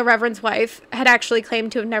 the Reverend's wife, had actually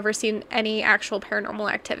claimed to have never seen any actual paranormal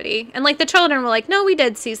activity. And, like, the children were like, no, we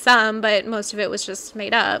did see some, but most of it was just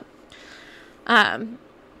made up.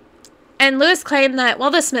 And Louis claimed that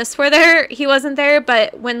while the Smiths were there, he wasn't there,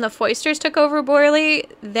 but when the Foysters took over Borley,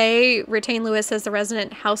 they retained Louis as the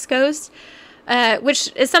resident house ghost,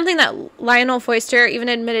 which is something that Lionel Foyster even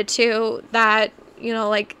admitted to, that, you know,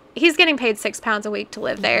 like, he's getting paid £6 a week to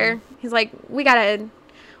live there. He's like, we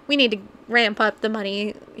need to ramp up the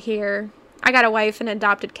money here. I got a wife and an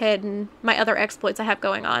adopted kid and my other exploits I have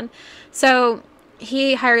going on. So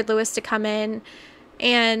he hired Louis to come in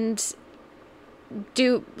and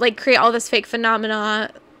create all this fake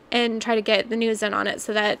phenomena and try to get the news in on it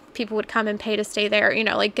so that people would come and pay to stay there, you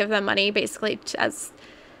know, like, give them money basically as,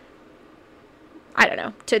 I don't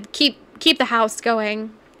know, to keep the house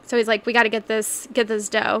going. So he's like, we got to get this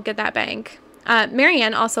dough, get that bank.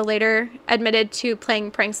 Marianne also later admitted to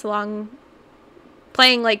playing pranks on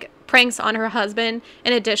her husband,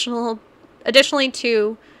 and additionally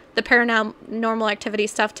to the paranormal activity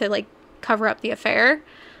stuff to, like, cover up the affair.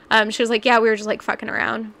 She was like, yeah, we were just, like, fucking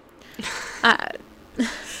around.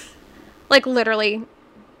 Like, literally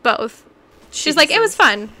both. She's like, it was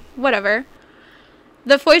fun, whatever.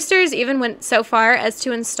 The Foysters even went so far as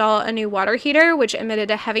to install a new water heater, which emitted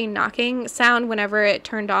a heavy knocking sound whenever it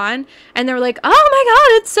turned on. And they were like, oh my god,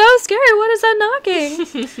 it's so scary. What is that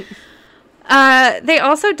knocking? They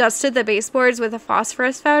also dusted the baseboards with a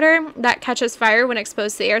phosphorus powder that catches fire when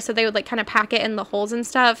exposed to the air. So they would like kind of pack it in the holes and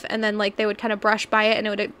stuff, and then like they would kind of brush by it, and it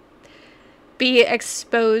would be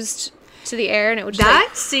exposed to the air, and it would just,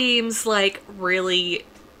 that seems like really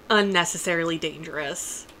unnecessarily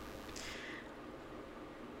dangerous.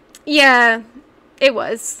 Yeah, it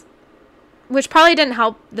was. Which probably didn't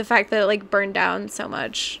help the fact that it, like, burned down so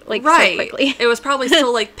much, like, so quickly. It was probably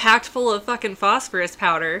still, like, packed full of fucking phosphorus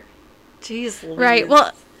powder. Jeez Louise. Right,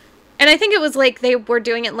 well, and I think it was, like, they were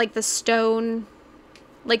doing it in, like, the stone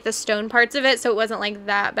parts of it, so it wasn't, like,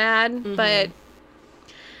 that bad, but...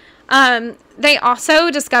 They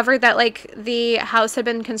also discovered that, like, the house had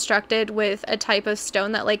been constructed with a type of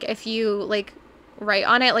stone that, like, if you, like... write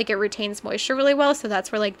on it, like, it retains moisture really well, so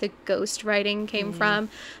that's where, like, the ghost writing came from.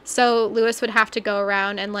 So Lewis would have to go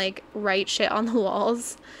around and, like, write shit on the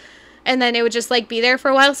walls, and then it would just, like, be there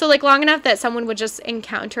for a while, so, like, long enough that someone would just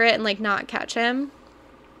encounter it and, like, not catch him.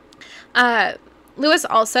 Lewis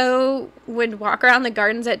also would walk around the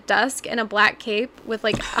gardens at dusk in a black cape with,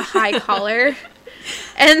 like, a high collar.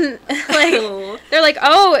 And, like, they're like,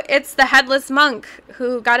 oh, it's the headless monk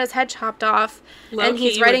who got his head chopped off. And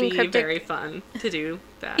he's writing would be cryptic... very fun to do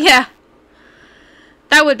that. Yeah.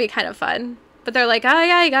 That would be kind of fun. But they're like, oh,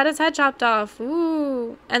 yeah, he got his head chopped off.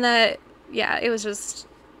 Ooh. And that, yeah, it was just...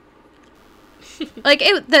 like,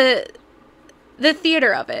 the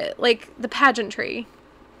theater of it. Like, the pageantry.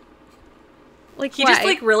 Like, he just,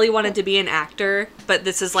 like, really wanted to be an actor, but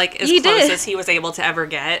this is, like, as close as he was able to ever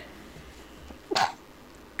get.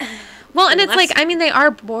 Well, and it's like, I mean, they are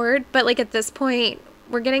bored, but, like, at this point,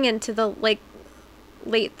 we're getting into the, like,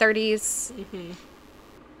 late 30s.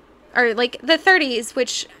 Or, like, the 30s,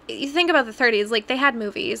 which, you think about the 30s, like, they had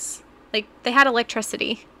movies. Like, they had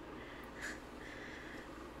electricity.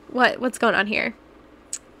 What's going on here?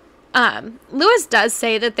 Lewis does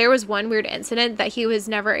say that there was one weird incident that he was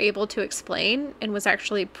never able to explain and was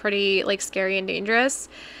actually pretty, like, scary and dangerous.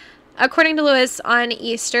 According to Lewis, on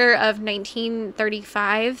Easter of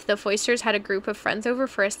 1935, the Foysters had a group of friends over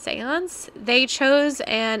for a seance. They chose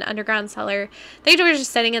an underground cellar. They were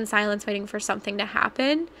just sitting in silence waiting for something to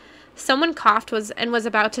happen. Someone coughed and was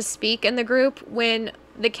about to speak in the group when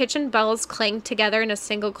the kitchen bells clanged together in a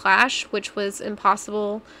single clash, which was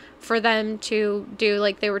impossible for them to do.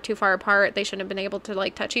 Like, they were too far apart. They shouldn't have been able to,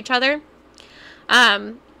 like, touch each other.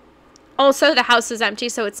 Also, the house was empty,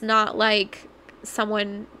 so it's not like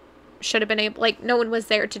someone... should have been able, like, no one was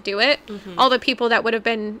there to do it. All the people that would have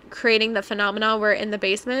been creating the phenomena were in the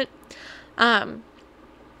basement. And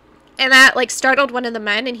that, like, startled one of the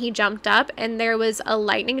men, and he jumped up, and there was a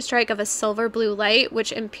lightning strike of a silver blue light,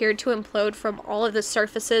 which appeared to implode from all of the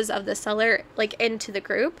surfaces of the cellar, like, into the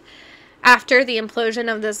group. After the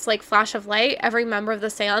implosion of this, like, flash of light, every member of the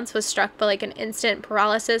seance was struck by, like, an instant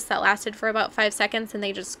paralysis that lasted for about 5 seconds, and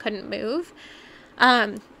they just couldn't move.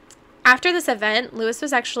 After this event, Lewis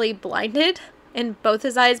was actually blinded in both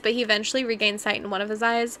his eyes, but he eventually regained sight in one of his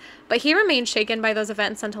eyes. But he remained shaken by those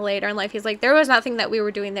events until later in life. He's like, there was nothing that we were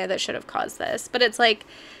doing there that should have caused this. But it's like,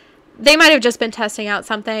 they might have just been testing out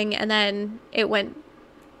something, and then it went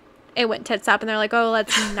tits up, and they're like, oh,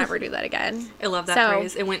 let's never do that again. I love that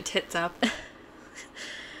phrase. It went tits up.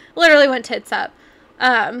 Literally went tits up.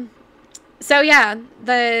 So yeah,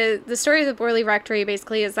 the story of the Borley Rectory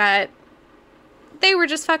basically is that they were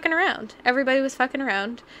just fucking around. Everybody was fucking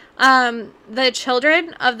around. The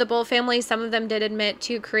children of the Bull family, some of them did admit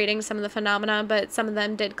to creating some of the phenomena, but some of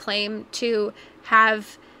them did claim to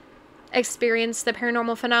have experienced the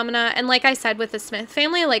paranormal phenomena. And like I said, with the Smith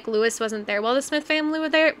family, like, Lewis wasn't there while the Smith family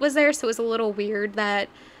was there, so it was a little weird that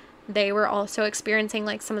they were also experiencing,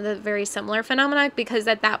 like, some of the very similar phenomena, because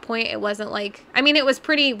at that point it wasn't like, I mean, it was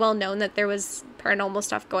pretty well known that there was paranormal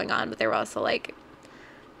stuff going on, but they were also like,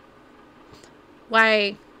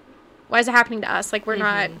 why is it happening to us? Like,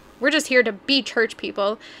 we're just here to be church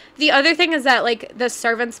people. The other thing is that, like, the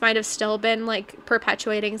servants might have still been, like,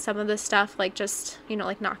 perpetuating some of this stuff, like, just, you know,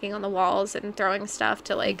 like, knocking on the walls and throwing stuff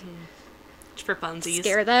to, like, just for funsies.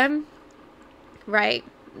 Scare them. Right.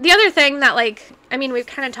 The other thing that, like, I mean, we've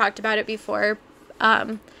kind of talked about it before,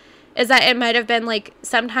 is that it might have been, like,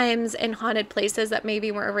 sometimes in haunted places that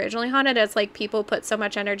maybe weren't originally haunted, as, like, people put so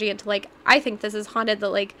much energy into, like, I think this is haunted, that,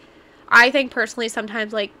 like, I think personally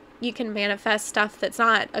sometimes, like, you can manifest stuff that's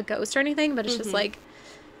not a ghost or anything, but it's just, like,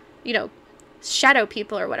 you know, shadow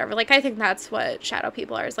people or whatever. Like, I think that's what shadow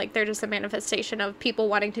people are, is, like, they're just a manifestation of people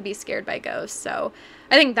wanting to be scared by ghosts. So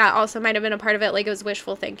I think that also might have been a part of it. Like, it was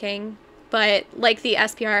wishful thinking. But, like, the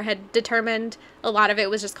SPR had determined a lot of it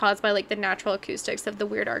was just caused by, like, the natural acoustics of the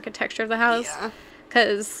weird architecture of the house. Yeah.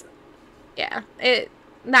 Because, yeah,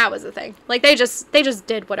 That was the thing. Like, they just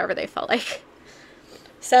did whatever they felt like.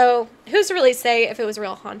 So, who's to really say if it was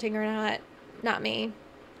real haunting or not? Not me.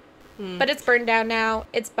 But it's burned down now.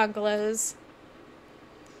 It's bungalows.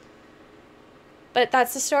 But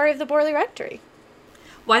that's the story of the Borley Rectory.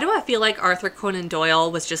 Why do I feel like Arthur Conan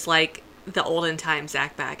Doyle was just like the olden time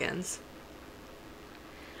Zach Baggins?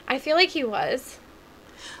 I feel like he was.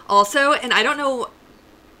 Also, and I don't know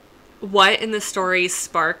what in the story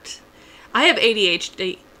sparked. I have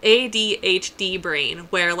ADHD brain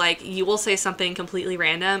where like you will say something completely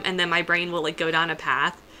random and then my brain will like go down a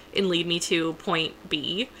path and lead me to point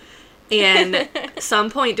B. And some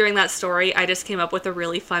point during that story, I just came up with a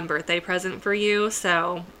really fun birthday present for you.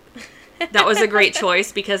 So that was a great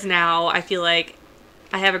choice because now I feel like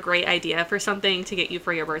I have a great idea for something to get you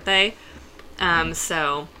for your birthday. And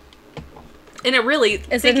it really,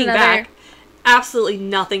 thinking back, absolutely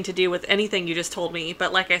nothing to do with anything you just told me.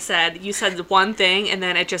 But like I said, you said one thing and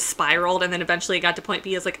then it just spiraled and then eventually it got to point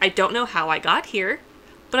B. It's like, I don't know how I got here,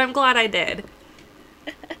 but I'm glad I did.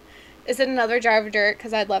 Is it another jar of dirt?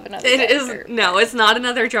 Because I'd love another jar of dirt. No, it's not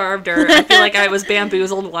another jar of dirt. I feel like I was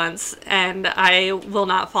bamboozled once, and I will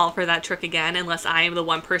not fall for that trick again unless I am the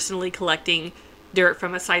one personally collecting dirt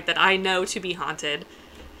from a site that I know to be haunted.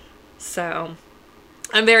 So,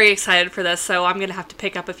 I'm very excited for this, so I'm going to have to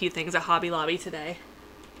pick up a few things at Hobby Lobby today.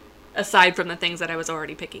 Aside from the things that I was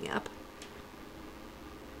already picking up.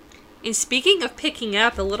 And speaking of picking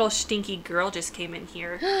up, a little stinky girl just came in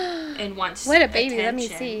here and wants What a baby, attention. let me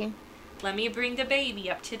see. Let me bring the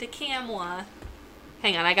baby up to the camera.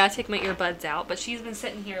 Hang on, I gotta take my earbuds out, but she's been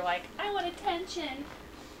sitting here like, I want attention.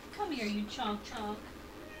 Come here, you chunk.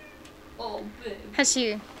 Oh, baby. Has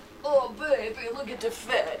she? Oh, baby, look at the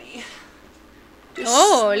fatty.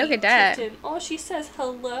 Oh, look at that. Kitten. Oh, she says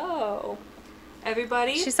hello.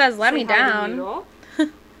 Everybody. She says, let me say hi to down. Noodle.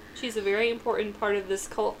 She's a very important part of this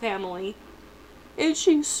cult family. And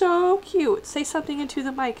she's so cute. Say something into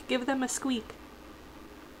the mic. Give them a squeak.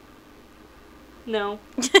 No?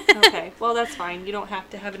 Okay. Well, that's fine. You don't have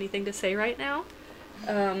to have anything to say right now.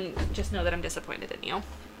 Just know that I'm disappointed in you.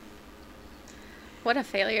 What a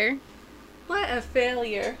failure. What a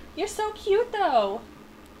failure. You're so cute, though.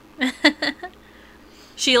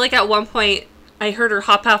 She, like, at one point, I heard her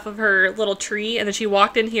hop off of her little tree, and then she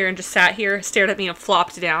walked in here and just sat here, stared at me, and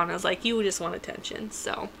flopped down. I was like, you just want attention,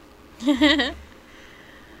 so.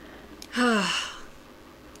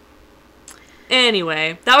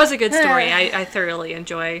 Anyway, that was a good story. I thoroughly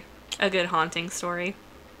enjoy a good haunting story.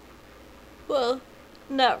 Well,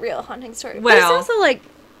 not real haunting story. Well, but it's also like,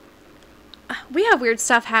 we have weird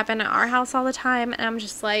stuff happen at our house all the time, and I'm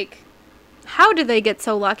just like, how did they get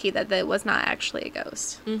so lucky that it was not actually a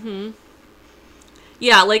ghost? Mm-hmm.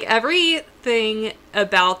 Yeah, like everything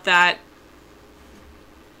about that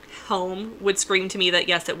home would scream to me that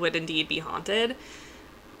yes, it would indeed be haunted.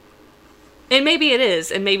 And maybe it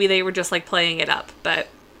is, and maybe they were just like playing it up, but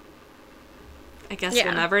I guess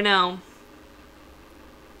we'll never know.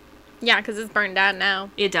 Yeah, because it's burned down now.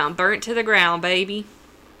 It done burnt to the ground, baby.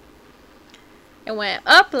 It went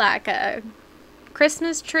up like a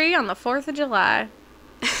Christmas tree on the 4th of July.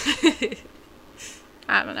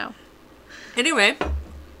 I don't know. Anyway,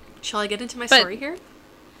 shall I get into my story here?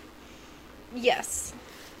 Yes.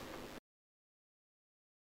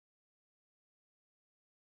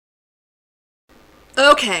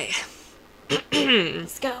 Okay.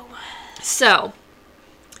 Let's go. So,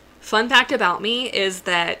 fun fact about me is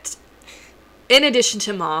that in addition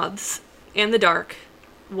to moths and the dark,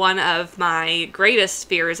 one of my greatest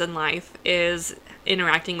fears in life is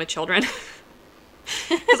interacting with children.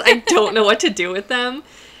 Because I don't know what to do with them.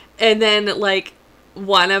 And then, like,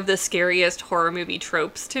 one of the scariest horror movie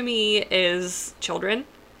tropes to me is children.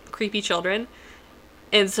 Creepy children.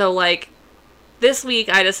 And so, like, this week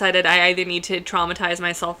I decided I either need to traumatize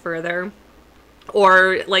myself further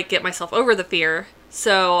or, like, get myself over the fear.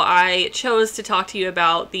 So I chose to talk to you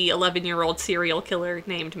about the 11-year-old serial killer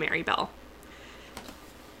named Mary Bell.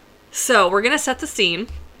 So we're going to set the scene.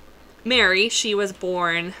 Mary, she was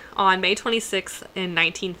born on May 26th in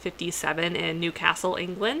 1957 in Newcastle,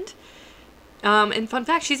 England. And fun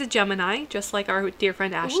fact, she's a Gemini, just like our dear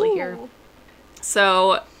friend Ashley here.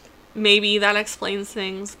 So maybe that explains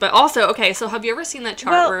things. But also, okay, so have you ever seen that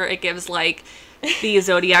chart where it gives, like, the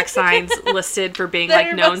zodiac signs listed for being,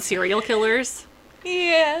 like, known serial killers?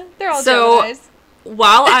 Yeah, they're all Geminis.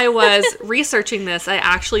 While I was researching this, I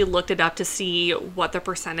actually looked it up to see what the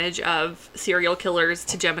percentage of serial killers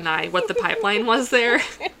to Gemini, what the pipeline was there.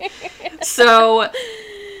 So,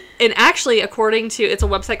 and actually, according to, it's a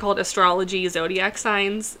website called Astrology Zodiac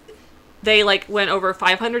Signs, they like went over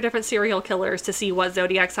 500 different serial killers to see what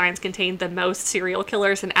zodiac signs contained the most serial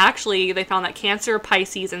killers, and actually they found that Cancer,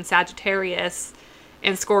 Pisces, and Sagittarius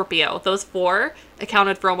and Scorpio, those 4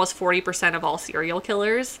 accounted for almost 40% of all serial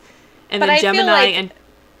killers. And but then I Gemini feel like, and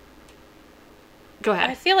go ahead.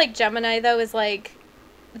 I feel like Gemini though is like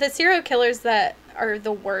the serial killers that are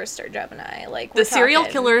the worst are Gemini. Like The serial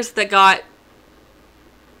killers that got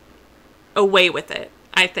away with it,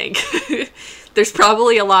 I think. There's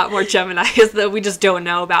probably a lot more Geminis that we just don't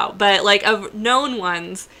know about. But, like, of known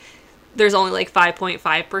ones, there's only, like,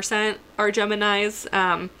 5.5% are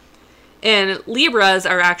Geminis. And Libras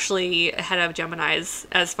are actually ahead of Geminis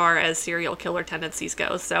as far as serial killer tendencies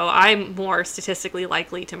go. So I'm more statistically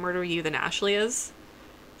likely to murder you than Ashley is.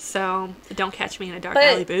 So don't catch me in a dark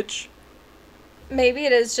alley, bitch. Maybe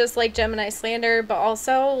it is just, like, Gemini slander, but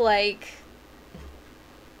also, like...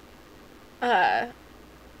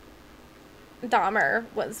 Dahmer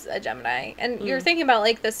was a Gemini, and you're thinking about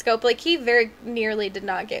like the scope, like he very nearly did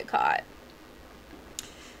not get caught.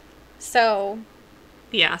 So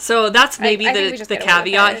yeah, so that's maybe I the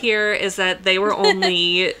caveat here is that they were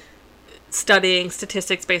only studying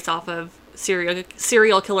statistics based off of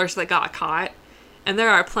serial killers that got caught, and there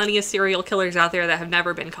are plenty of serial killers out there that have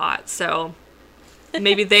never been caught, so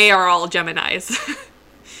maybe they are all Geminis.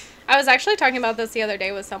 I was actually talking about this the other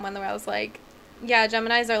day with someone where I was like, yeah,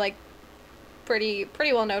 Geminis are like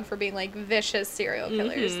pretty well known for being like vicious serial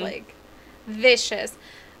killers, like vicious.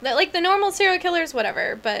 Like the normal serial killers,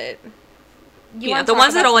 whatever, but yeah, the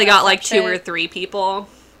ones that only got like 2 or 3 people.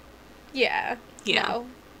 Yeah. Yeah. No.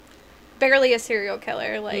 Barely a serial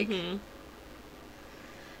killer, like.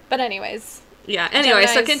 But anyways. Yeah, anyway,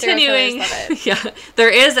 Geminis, so continuing, yeah, there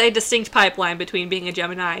is a distinct pipeline between being a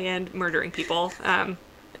Gemini and murdering people.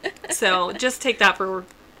 So just take that for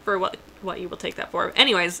what you will take that for.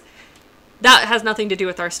 Anyways, that has nothing to do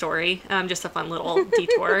with our story. Just a fun little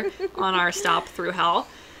detour on our stop through hell.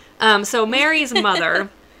 So Mary's mother,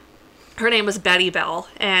 her name was Betty Bell,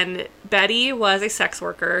 and Betty was a sex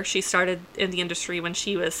worker. She started in the industry when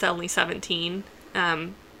she was only 17,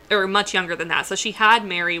 or much younger than that. So she had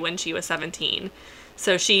Mary when she was 17.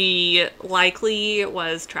 So she likely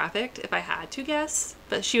was trafficked, if I had to guess,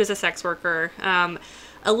 but she was a sex worker.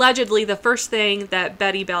 Allegedly, the first thing that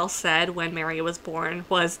Betty Bell said when Mary was born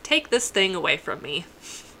was, "Take this thing away from me."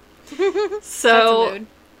 So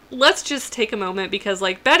let's just take a moment because,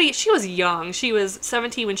 like, Betty, she was young. She was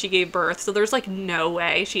 17 when she gave birth, so there's, like, no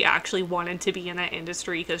way she actually wanted to be in that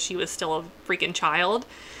industry because she was still a freaking child.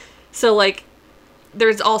 So, like,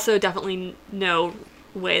 there's also definitely no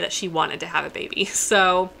way that she wanted to have a baby.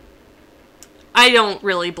 So I don't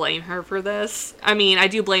really blame her for this. I mean, I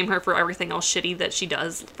do blame her for everything else shitty that she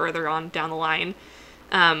does further on down the line.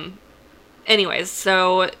 Anyways,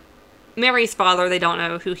 so Mary's father, they don't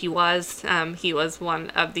know who he was. He was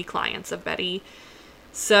one of the clients of Betty.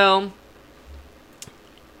 So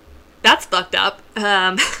that's fucked up.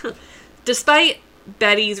 Despite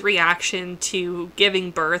Betty's reaction to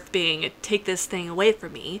giving birth being, "Take this thing away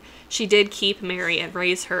from me," she did keep Mary and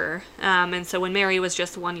raise her. And so when Mary was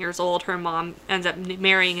just 1 year old, her mom ends up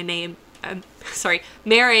marrying a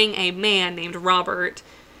man named Robert,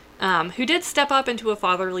 who did step up into a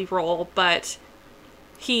fatherly role, but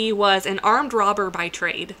he was an armed robber by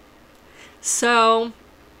trade. So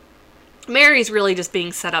Mary's really just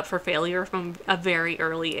being set up for failure from a very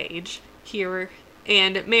early age here.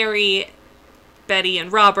 And Mary, Betty,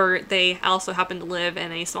 and Robert, they also happen to live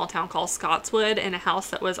in a small town called Scotswood, in a house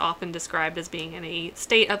that was often described as being in a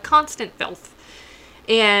state of constant filth.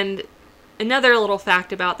 And another little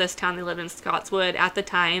fact about this town, they lived in Scotswood, at the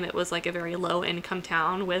time it was like a very low income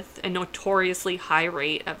town with a notoriously high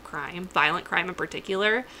rate of crime, violent crime in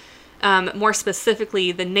particular. More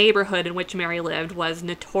specifically, the neighborhood in which Mary lived was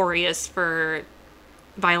notorious for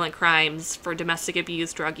violent crimes, for domestic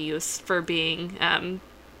abuse, drug use, for being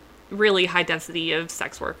really high density of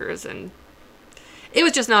sex workers, and it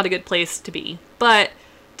was just not a good place to be. But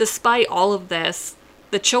despite all of this,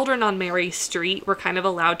 the children on Mary Street were kind of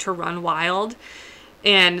allowed to run wild,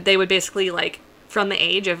 and they would basically, like, from the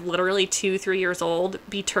age of literally 2-3 years old,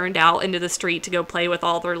 be turned out into the street to go play with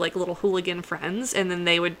all their, like, little hooligan friends, and then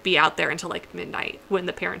they would be out there until, like, midnight when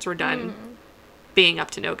the parents were done being up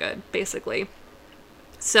to no good, basically.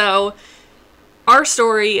 So our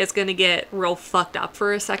story is going to get real fucked up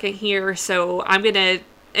for a second here, so I'm going to,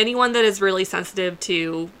 anyone that is really sensitive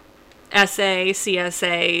to SA,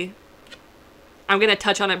 CSA, I'm going to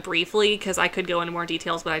touch on it briefly because I could go into more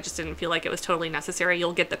details, but I just didn't feel like it was totally necessary.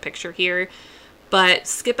 You'll get the picture here, but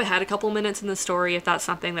skip ahead a couple minutes in the story if that's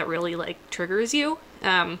something that really, like, triggers you.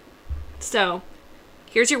 So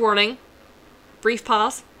here's your warning. Brief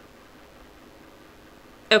pause.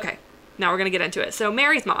 now we're going to get into it. So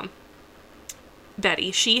Mary's mom,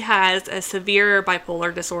 Betty, she has a severe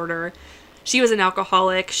bipolar disorder. She was an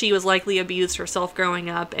alcoholic. She was likely abused herself growing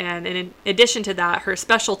up. And in addition to that, her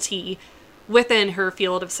specialty within her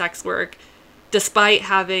field of sex work, despite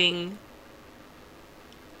having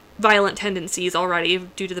violent tendencies already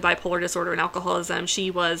due to the bipolar disorder and alcoholism,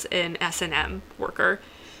 she was an S&M worker.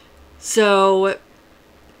 So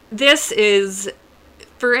this is,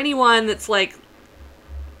 for anyone that's like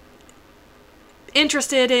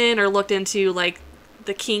interested in or looked into like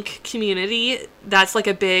the kink community, that's like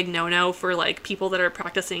a big no-no for like people that are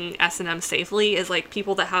practicing S&M safely, is like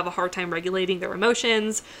people that have a hard time regulating their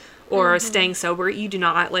emotions or staying sober. You do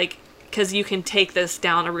not, like, because you can take this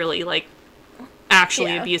down a really like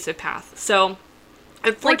actually abusive path. So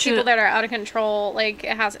like people that are out of control, like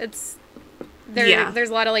there's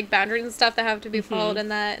a lot of like boundaries and stuff that have to be followed in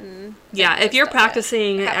that. And if you're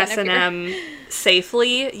practicing S&M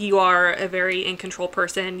safely, you are a very in control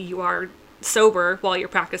person. You are sober while you're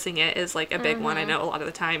practicing it is like a big one, I know, a lot of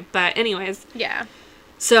the time. But anyways,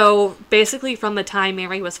 so basically from the time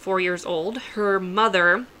Mary was 4 years old, her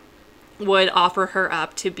mother would offer her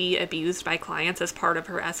up to be abused by clients as part of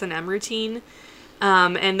her S&M routine.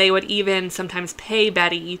 And they would even sometimes pay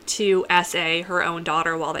Betty to SA her own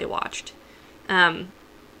daughter while they watched.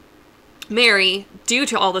 Mary, due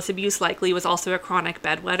to all this abuse likely, was also a chronic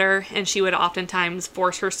bedwetter, and she would oftentimes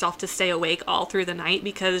force herself to stay awake all through the night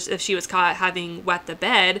because if she was caught having wet the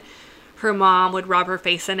bed, her mom would rub her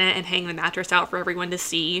face in it and hang the mattress out for everyone to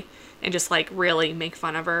see and just like really make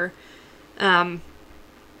fun of her.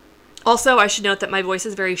 Also, I should note that my voice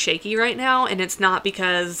is very shaky right now, and it's not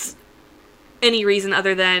because any reason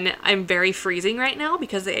other than I'm very freezing right now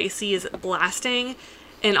because the AC is blasting.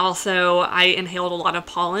 And also, I inhaled a lot of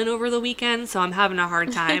pollen over the weekend, so I'm having a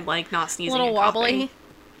hard time, like, not sneezing. A little wobbly.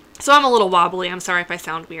 So I'm a little wobbly. I'm sorry if I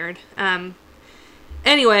sound weird.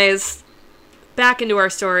 Anyways, back into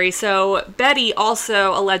our story. So Betty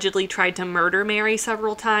also allegedly tried to murder Mary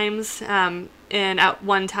several times. And at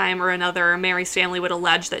one time or another, Mary's family would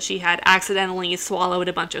allege that she had accidentally swallowed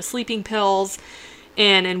a bunch of sleeping pills.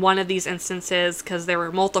 And in one of these instances, because there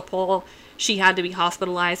were multiple, she had to be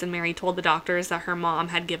hospitalized, and Mary told the doctors that her mom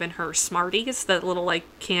had given her Smarties, that little, like,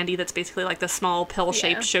 candy that's basically like the small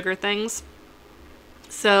pill-shaped sugar things.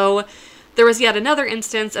 So there was yet another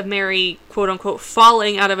instance of Mary, quote-unquote,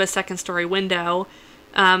 falling out of a second-story window.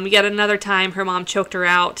 Yet another time, her mom choked her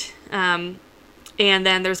out. And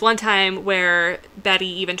then there's one time where Betty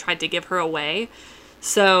even tried to give her away.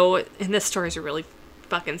 So, and this story is really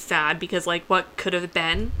fucking sad, because, like, what could have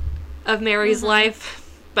been of Mary's life?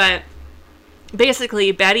 But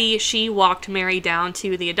basically, Betty, she walked Mary down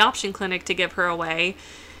to the adoption clinic to give her away,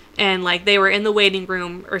 and, like, they were in the waiting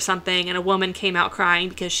room or something, and a woman came out crying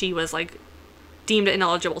because she was, like, deemed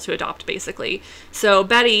ineligible to adopt, basically. So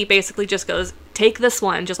Betty basically just goes, take this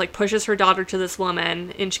one, just, like, pushes her daughter to this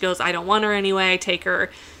woman, and she goes, I don't want her anyway, take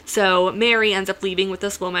her. So Mary ends up leaving with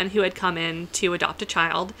this woman who had come in to adopt a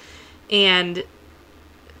child, and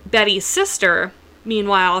Betty's sister,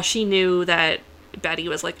 meanwhile, she knew that Betty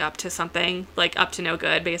was, like, up to something, like, up to no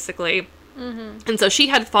good, basically. And so she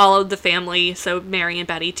had followed the family, so Mary and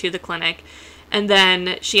Betty, to the clinic. And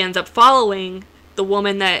then she ends up following the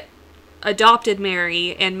woman that adopted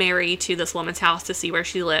Mary and Mary to this woman's house to see where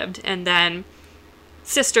she lived. And then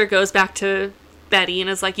sister goes back to Betty and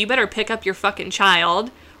is like, you better pick up your fucking child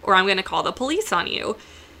or I'm going to call the police on you.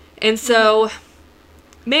 And so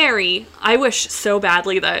Mary, I wish so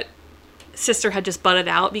badly that sister had just butted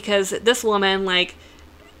out, because this woman, like,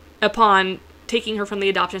 upon taking her from the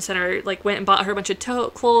adoption center, like, went and bought her a bunch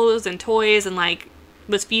of clothes and toys and, like,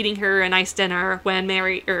 was feeding her a nice dinner when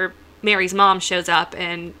Mary's mom shows up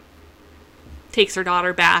and takes her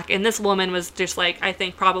daughter back. And this woman was just, like, I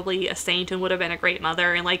think probably a saint and would have been a great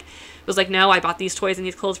mother, and, like, was like, no, I bought these toys and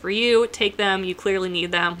these clothes for you, take them, you clearly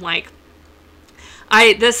need them. Like,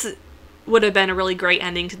 this would have been a really great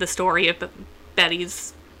ending to the story if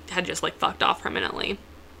Betty's had just, like, fucked off permanently.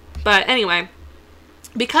 But anyway,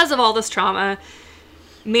 because of all this trauma,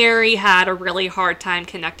 Mary had a really hard time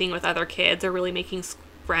connecting with other kids or really making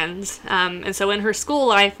friends. And so in her school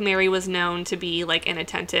life, Mary was known to be, like,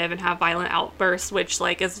 inattentive and have violent outbursts, which,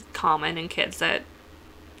 like, is common in kids that,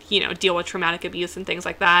 you know, deal with traumatic abuse and things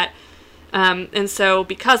like that. And so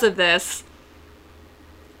because of this,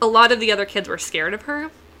 a lot of the other kids were scared of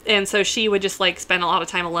her. And so she would just, like, spend a lot of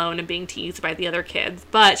time alone and being teased by the other kids.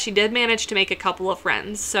 But she did manage to make a couple of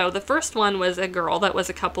friends. So the first one was a girl that was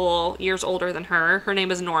a couple years older than her. Her name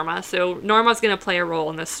is Norma. So Norma's going to play a role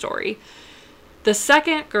in this story. The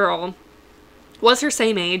second girl was her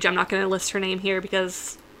same age. I'm not going to list her name here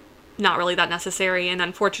because not really that necessary. And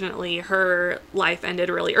unfortunately, her life ended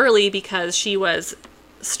really early because she was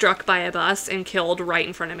struck by a bus and killed right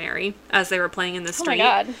in front of Mary as they were playing in the street. Oh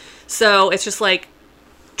my God. So it's just like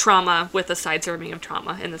trauma with a side serving of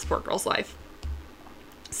trauma in this poor girl's life.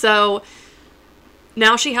 So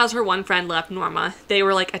now she has her one friend left, Norma. They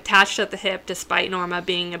were like attached at the hip despite Norma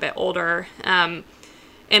being a bit older. And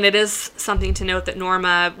it is something to note that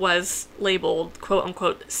Norma was labeled quote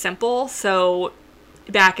unquote simple. So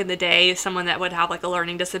back in the day, someone that would have like a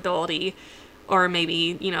learning disability or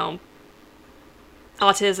maybe, you know,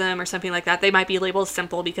 autism or something like that, they might be labeled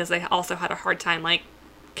simple because they also had a hard time like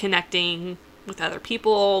connecting with other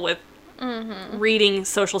people, with reading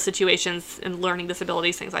social situations and learning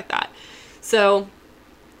disabilities, things like that. So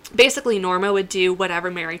basically Norma would do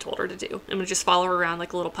whatever Mary told her to do and would just follow her around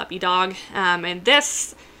like a little puppy dog. And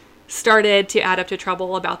this started to add up to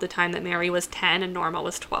trouble about the time that Mary was 10 and Norma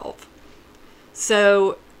was 12.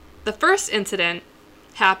 So the first incident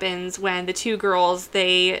happens when the two girls,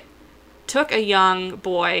 they took a young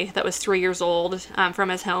boy that was 3 years old from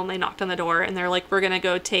his home. They knocked on the door and they're like, we're going to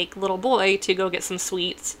go take little boy to go get some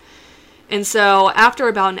sweets. And so after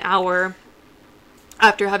about an hour,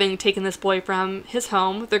 after having taken this boy from his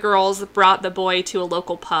home, the girls brought the boy to a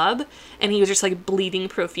local pub and he was just like bleeding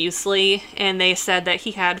profusely. And they said that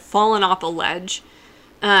he had fallen off a ledge.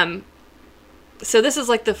 So this is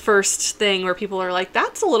like the first thing where people are like,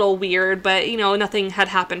 that's a little weird, but you know, nothing had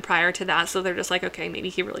happened prior to that. So they're just like, okay, maybe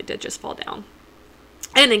he really did just fall down.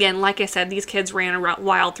 And again, like I said, these kids ran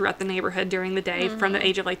wild throughout the neighborhood during the day from the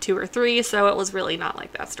age of like 2 or 3. So it was really not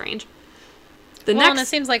like that strange. And it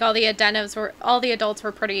seems like all the adults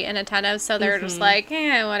were pretty inattentive. So they're just like,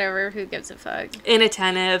 whatever, who gives a fuck?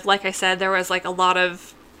 Inattentive. Like I said, there was like a lot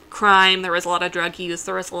of crime, there was a lot of drug use,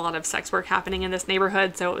 there was a lot of sex work happening in this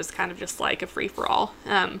neighborhood, so it was kind of just like a free-for-all.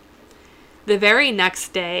 The very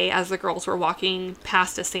next day, as the girls were walking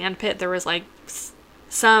past a sand pit, there was like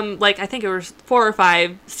some, like I think it was 4 or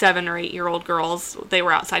 5 7 or 8-year-old girls. They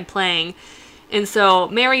were outside playing, and so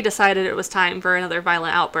Mary decided it was time for another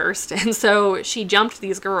violent outburst, and so she jumped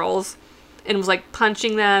these girls and was like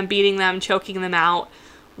punching them, beating them, choking them out.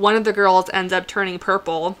 One of the girls ends up turning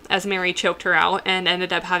purple as Mary choked her out and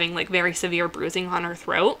ended up having like very severe bruising on her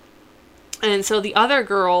throat. And so the other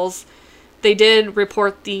girls, they did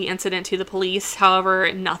report the incident to the police.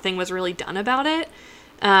 However, nothing was really done about it.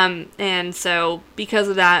 And so because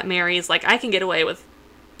of that, Mary's like, I can get away with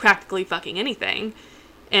practically fucking anything.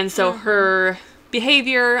 And so her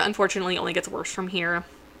behavior, unfortunately, only gets worse from here.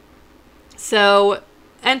 So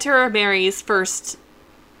enter Mary's first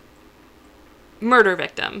murder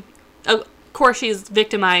victim. Of course, she's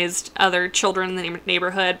victimized other children in the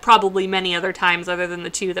neighborhood, probably many other times other than the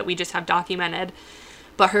 2 that we just have documented.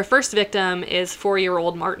 But her first victim is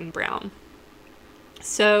 4-year-old Martin Brown.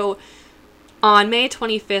 So on May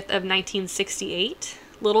 25th of 1968,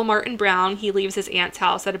 little Martin Brown, he leaves his aunt's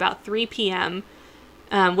house at about 3 p.m.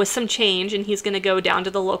 With some change, and he's going to go down to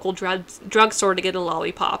the local drugstore to get a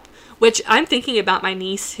lollipop. Which I'm thinking about my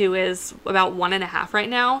niece, who is about 1.5 right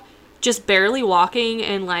now, just barely walking,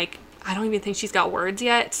 and like, I don't even think she's got words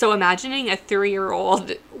yet. So imagining a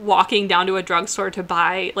 3-year-old walking down to a drugstore to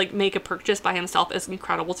buy, like, make a purchase by himself is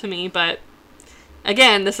incredible to me. But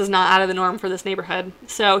again, this is not out of the norm for this neighborhood.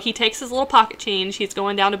 So he takes his little pocket change. He's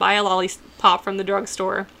going down to buy a lollipop from the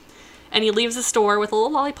drugstore. And he leaves the store with a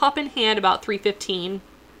little lollipop in hand about 3:15.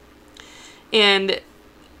 And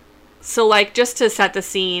so, like, just to set the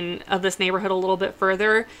scene of this neighborhood a little bit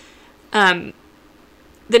further,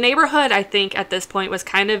 the neighborhood, I think, at this point was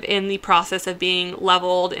kind of in the process of being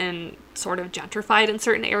leveled and sort of gentrified in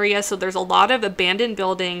certain areas. So there's a lot of abandoned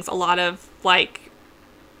buildings, a lot of, like,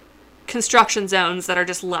 construction zones that are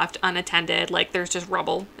just left unattended. Like, there's just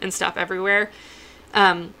rubble and stuff everywhere.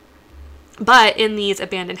 But in these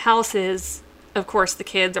abandoned houses, of course, the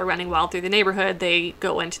kids are running wild through the neighborhood. They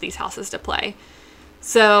go into these houses to play.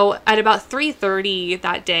 So at about 3:30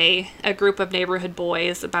 that day, a group of neighborhood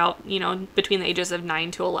boys, about, between the ages of 9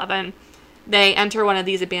 to 11, they enter one of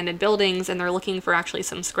these abandoned buildings and they're looking for actually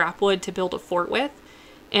some scrap wood to build a fort with.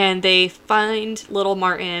 And they find little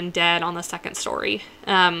Martin dead on the 2nd story.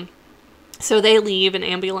 So they leave, an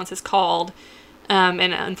ambulance is called, and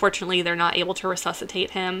unfortunately they're not able to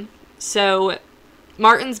resuscitate him. So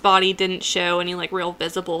Martin's body didn't show any like real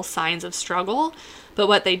visible signs of struggle. But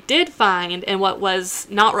what they did find, and what was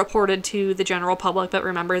not reported to the general public, but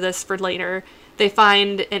remember this for later, they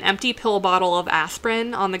find an empty pill bottle of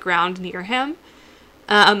aspirin on the ground near him.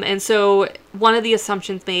 And so one of the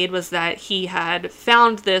assumptions made was that he had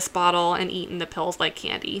found this bottle and eaten the pills like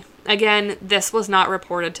candy. Again, this was not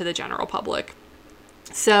reported to the general public.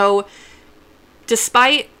 So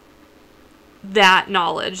despite that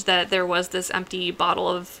knowledge that there was this empty bottle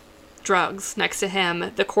of drugs next to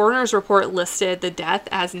him, the coroner's report listed the death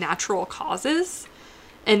as natural causes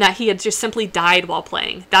and that he had just simply died while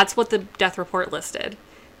playing. That's what the death report listed,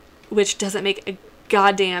 which doesn't make a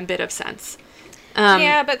goddamn bit of sense.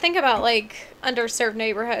 Yeah, but think about, like, underserved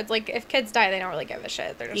neighborhoods. Like, if kids die, they don't really give a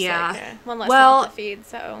shit. They're just one less mouth to feed,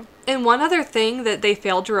 so. And one other thing that they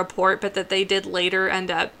failed to report, but that they did later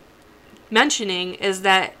end up mentioning, is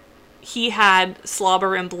that he had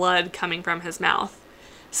slobber and blood coming from his mouth.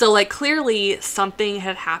 So, like, clearly something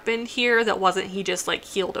had happened here that wasn't he just, like,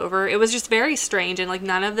 healed over. It was just very strange, and, like,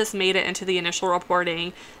 none of this made it into the initial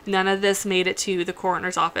reporting. None of this made it to the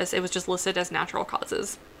coroner's office. It was just listed as natural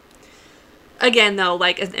causes. Again, though,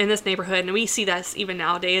 like, in this neighborhood, and we see this even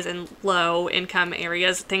nowadays in low-income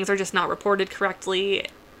areas, things are just not reported correctly,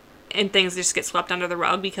 and things just get swept under the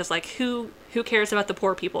rug because, like, who cares about the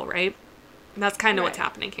poor people, right? And that's kind of what's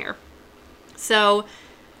happening here. So...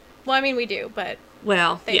 Well, I mean, we do, but...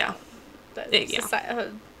 Well, yeah.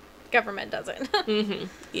 The government doesn't. Mm-hmm.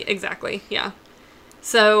 Yeah, exactly, yeah.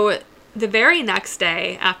 So, the very next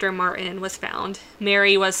day after Martin was found,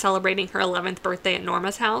 Mary was celebrating her 11th birthday at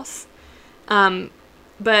Norma's house.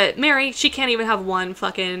 But Mary, she can't even have one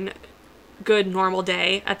fucking good normal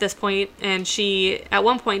day at this point, and she, at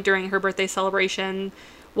one point during her birthday celebration,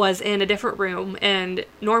 was in a different room, and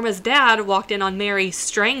Norma's dad walked in on Mary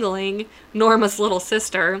strangling Norma's little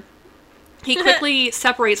sister. He quickly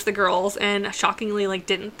separates the girls, and shockingly, like,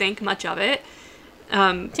 didn't think much of it.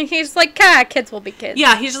 He's like, kids will be kids.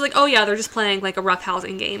 Yeah, he's just like, oh yeah, they're just playing, like, a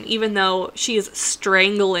roughhousing game, even though she is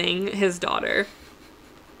strangling his daughter.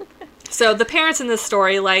 So the parents in this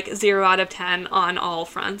story, like, 0 out of 10 on all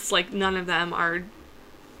fronts. Like, none of them are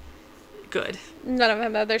good. None of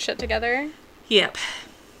them have their shit together. Yep.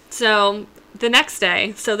 So the next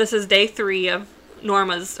day, so this is day 3 of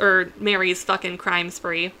Mary's fucking crime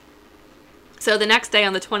spree. So the next day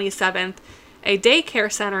on the 27th, a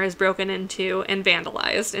daycare center is broken into and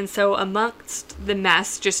vandalized. And so amongst the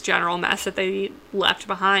mess, just general mess that they left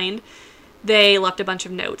behind, they left a bunch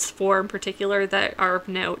of notes, 4 in particular that are of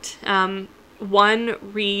note. One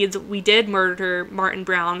reads, "We did murder Martin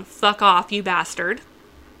Brown. Fuck off, you bastard."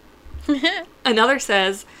 Another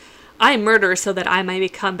says, "I murder so that I may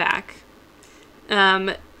come back."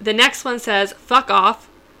 The next one says, "Fuck off.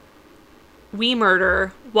 We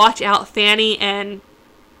murder. Watch out, Fanny," and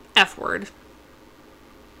F word.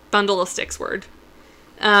 Bundle of sticks word.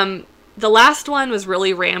 The last one was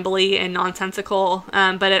really rambly and nonsensical,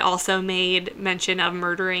 but it also made mention of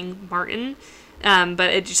murdering Martin. But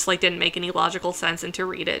it just, like, didn't make any logical sense, and to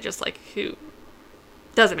read it, just, like, who...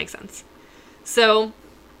 Doesn't make sense. So,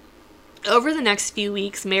 over the next few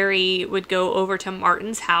weeks, Mary would go over to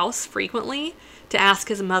Martin's house frequently to ask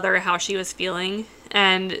his mother how she was feeling,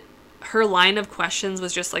 and her line of questions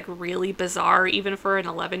was just, like, really bizarre, even for an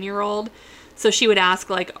 11-year-old. So she would ask,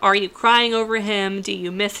 like, are you crying over him? Do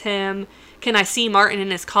you miss him? Can I see Martin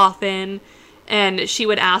in his coffin? And she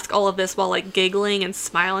would ask all of this while, like, giggling and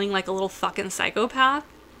smiling like a little fucking psychopath.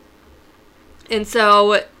 And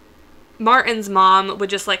so Martin's mom would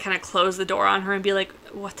just, like, kind of close the door on her and be like,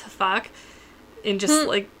 what the fuck? And just,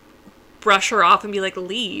 like, brush her off and be like,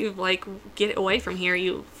 leave. Like, get away from here,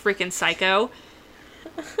 you freaking psycho.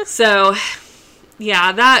 So,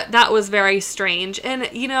 yeah, that was very strange. And,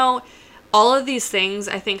 you know... all of these things,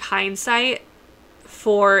 I think hindsight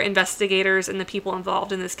for investigators and the people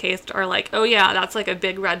involved in this case are like, oh yeah, that's like a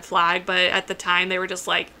big red flag. But at the time they were just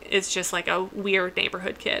like, it's just like a weird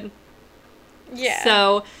neighborhood kid. Yeah.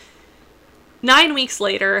 So 9 weeks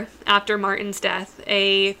later, after Martin's death,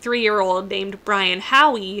 a 3-year-old named Brian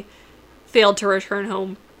Howie failed to return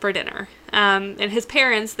home for dinner. And his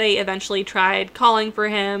parents, they eventually tried calling for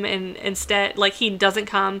him, and instead, like, he doesn't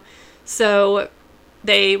come. So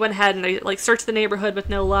they went ahead and they, like, searched the neighborhood with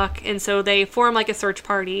no luck, and so they form, like, a search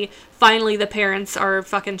party. Finally, the parents are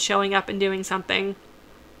fucking showing up and doing something.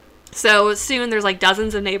 So soon there's, like,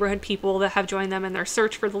 dozens of neighborhood people that have joined them in their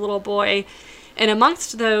search for the little boy. And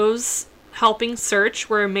amongst those helping search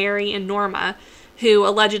were Mary and Norma, who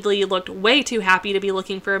allegedly looked way too happy to be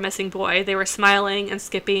looking for a missing boy. They were smiling and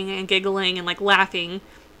skipping and giggling and, like, laughing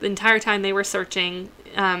the entire time they were searching.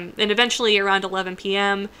 And eventually, around 11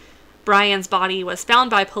 p.m., Brian's body was found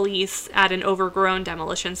by police at an overgrown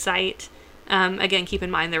demolition site. Again, keep in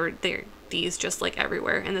mind, there were these just, like,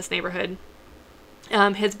 everywhere in this neighborhood.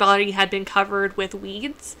 His body had been covered with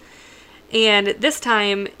weeds. And this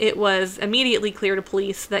time, it was immediately clear to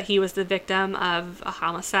police that he was the victim of a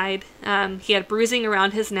homicide. He had bruising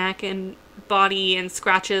around his neck and body and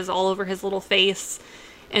scratches all over his little face.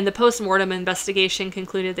 And the post-mortem investigation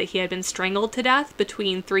concluded that he had been strangled to death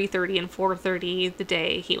between 3:30 and 4:30 the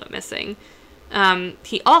day he went missing.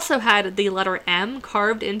 He also had the letter M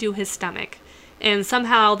carved into his stomach, and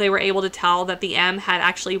somehow they were able to tell that the M had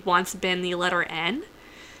actually once been the letter N,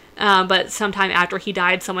 but sometime after he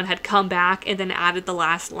died, someone had come back and then added the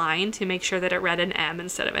last line to make sure that it read an M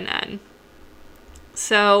instead of an N.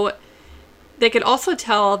 So they could also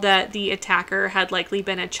tell that the attacker had likely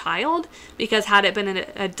been a child, because had it been an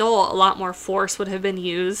adult, a lot more force would have been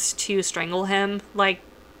used to strangle him. Like,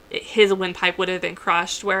 his windpipe would have been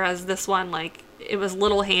crushed, whereas this one, like, it was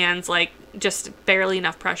little hands, like, just barely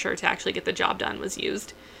enough pressure to actually get the job done was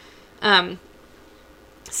used.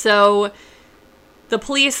 So the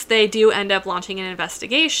police, they do end up launching an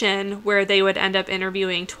investigation where they would end up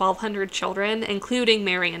interviewing 1,200 children, including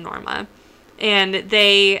Mary and Norma. And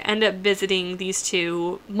they end up visiting these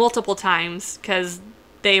two multiple times because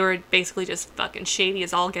they were basically just fucking shady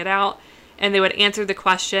as all get out. And they would answer the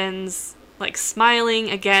questions, like,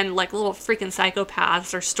 smiling, again, like little freaking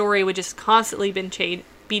psychopaths. Their story would just constantly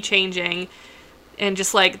be changing. And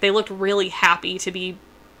just, like, they looked really happy to be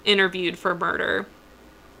interviewed for murder.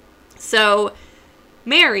 So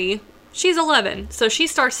Mary, she's 11, so she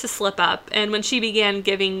starts to slip up, and when she began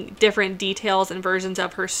giving different details and versions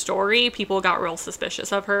of her story, people got real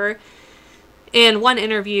suspicious of her. In one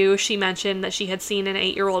interview, she mentioned that she had seen an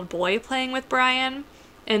 8-year-old boy playing with Brian,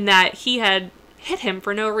 and that he had hit him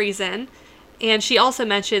for no reason. And she also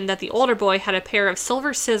mentioned that the older boy had a pair of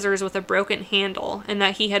silver scissors with a broken handle, and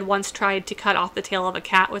that he had once tried to cut off the tail of a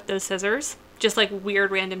cat with those scissors. Just like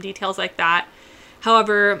weird random details like that.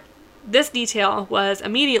 However, this detail was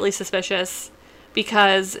immediately suspicious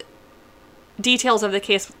because details of the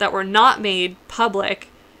case that were not made public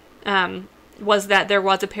was that there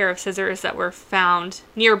was a pair of scissors that were found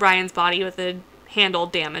near Brian's body with the handle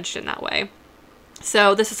damaged in that way.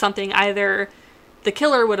 So this is something either the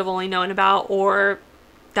killer would have only known about, or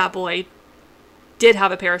that boy did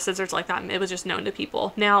have a pair of scissors like that and it was just known to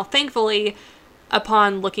people. Now, thankfully,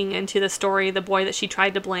 upon looking into the story, the boy that she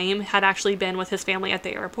tried to blame had actually been with his family at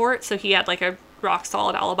the airport, so he had like a rock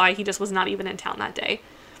solid alibi. He just was not even in town that day.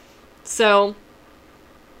 So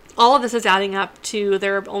all of this is adding up to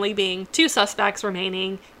there only being 2 suspects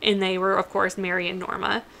remaining, and they were, of course, Mary and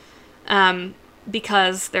Norma,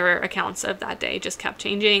 because their accounts of that day just kept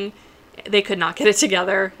changing. They could not get it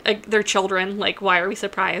together. They're children. Like, why are we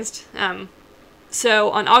surprised?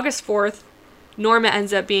 So on August 4th, Norma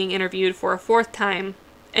ends up being interviewed for a 4th time,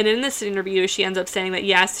 and in this interview, she ends up saying that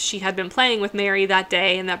yes, she had been playing with Mary that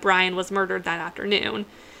day and that Brian was murdered that afternoon,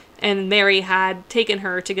 and Mary had taken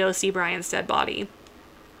her to go see Brian's dead body.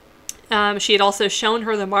 She had also shown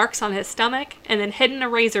her the marks on his stomach and then hidden a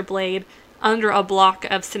razor blade under a block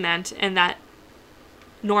of cement, and that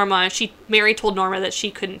Mary told Norma that she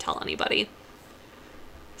couldn't tell anybody.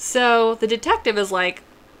 So the detective is like,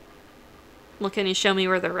 well, can you show me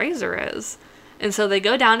where the razor is? And so they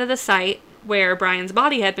go down to the site where Brian's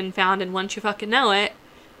body had been found, and once you fucking know it,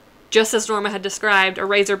 just as Norma had described, a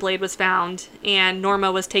razor blade was found, and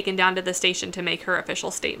Norma was taken down to the station to make her official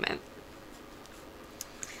statement.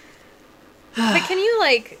 But can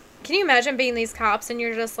you imagine being these cops and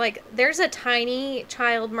you're just like, there's a tiny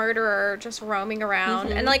child murderer just roaming around.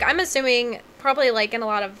 Mm-hmm. And like, I'm assuming probably like in a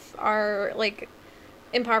lot of our like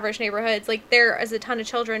impoverished neighborhoods, like there is a ton of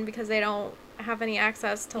children because they don't have any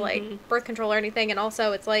access to like mm-hmm. birth control or anything. And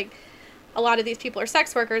also it's like a lot of these people are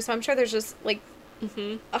sex workers. So I'm sure there's just like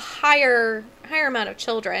mm-hmm. a higher amount of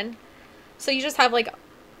children. So you just have like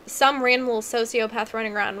some random little sociopath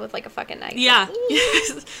running around with like a fucking knife. Yeah.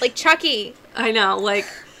 Like Chucky. I know, like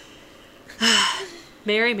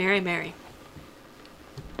Mary.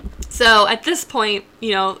 So at this point,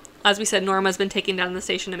 you know, as we said, Norma's been taken down to the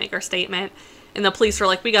station to make her statement, and the police are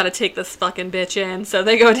like, we gotta take this fucking bitch in. So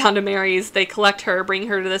they go down to Mary's, they collect her, bring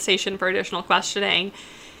her to the station for additional questioning.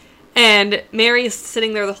 And Mary's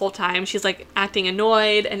sitting there the whole time. She's like acting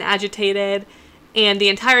annoyed and agitated. And the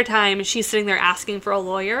entire time, she's sitting there asking for a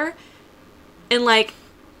lawyer. And, like,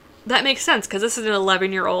 that makes sense, because this is an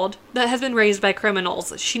 11-year-old that has been raised by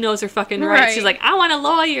criminals. She knows her fucking rights. Right. She's like, I want a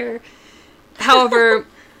lawyer. However,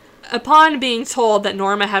 upon being told that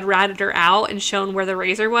Norma had ratted her out and shown where the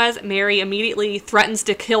razor was, Mary immediately threatens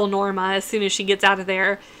to kill Norma as soon as she gets out of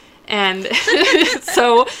there. And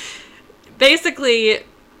so, basically,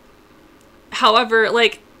 however,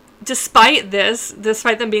 like, despite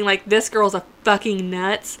them being like, this girl's a fucking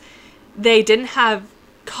nuts, they didn't have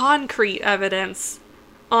concrete evidence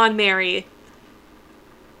on Mary.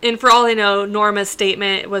 And for all they know, Norma's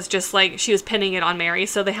statement was just like, she was pinning it on Mary,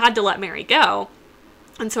 so they had to let Mary go.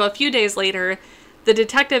 And so a few days later, the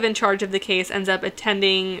detective in charge of the case ends up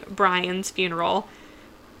attending Brian's funeral,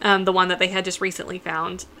 the one that they had just recently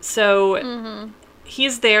found. So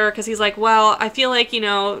he's there because he's like, well, I feel like,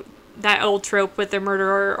 that old trope with the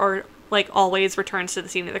murderer or like always returns to the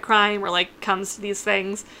scene of the crime or like comes to these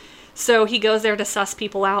things. So he goes there to suss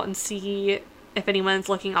people out and see if anyone's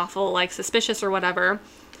looking awful, like suspicious or whatever.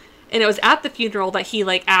 And it was at the funeral that he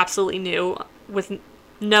like absolutely knew with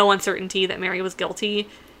no uncertainty that Mary was guilty.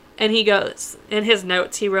 And he goes, in his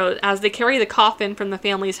notes, he wrote, as they carry the coffin from the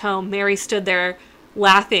family's home, Mary stood there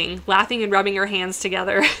laughing and rubbing her hands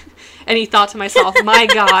together. And he thought to myself, my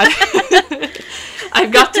God,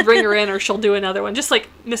 I've got to bring her in or she'll do another one. Just like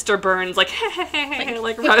Mr. Burns, like,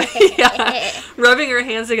 like rubbing her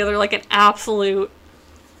hands together like an absolute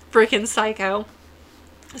freaking psycho.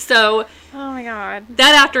 So, oh my God.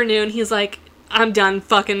 That afternoon, he's like, I'm done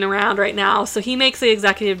fucking around right now. So he makes the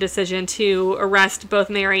executive decision to arrest both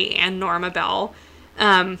Mary and Norma Bell.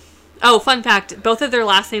 Fun fact, both of their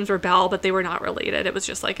last names were Bell, but they were not related. It was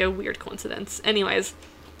just like a weird coincidence. Anyways,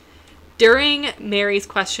 during Mary's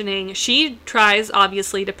questioning, she tries,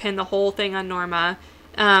 obviously, to pin the whole thing on Norma.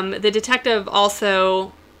 The detective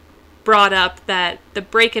also brought up that the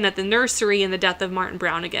break-in at the nursery and the death of Martin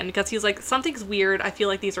Brown again, because he's like, something's weird. I feel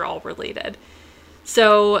like these are all related.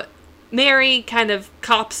 So Mary kind of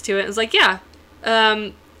cops to it and is like, yeah,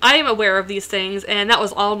 I am aware of these things, and that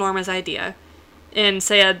was all Norma's idea. And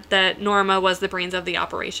said that Norma was the brains of the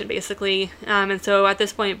operation, basically. And so at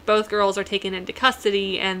this point, both girls are taken into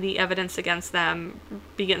custody, and the evidence against them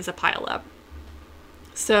begins to pile up.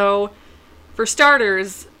 So, for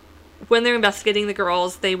starters, when they're investigating the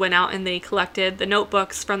girls, they went out and they collected the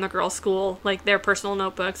notebooks from the girls' school, like their personal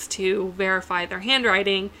notebooks, to verify their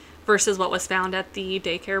handwriting versus what was found at the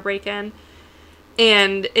daycare break-in.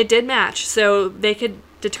 And it did match, so they could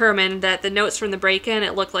determine that the notes from the break-in,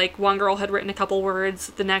 it looked like one girl had written a couple words,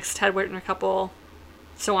 the next had written a couple,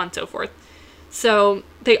 so on and so forth. So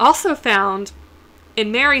they also found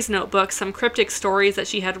in Mary's notebook some cryptic stories that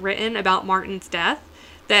she had written about Martin's death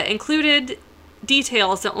that included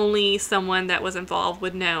details that only someone that was involved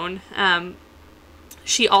would known.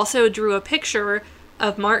 She also drew a picture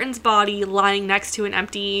of Martin's body lying next to an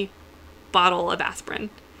empty bottle of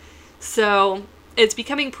aspirin. So it's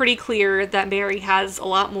becoming pretty clear that Mary has a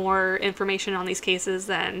lot more information on these cases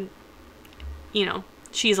than,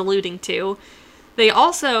 she's alluding to. They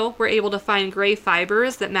also were able to find gray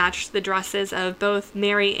fibers that matched the dresses of both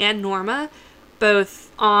Mary and Norma,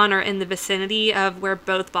 both on or in the vicinity of where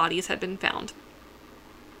both bodies had been found.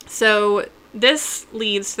 So this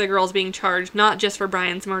leads to the girls being charged not just for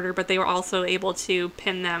Brian's murder, but they were also able to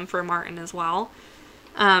pin them for Martin as well.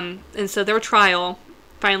 And so their trial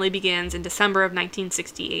finally begins in December of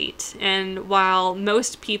 1968. And while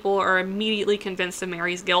most people are immediately convinced of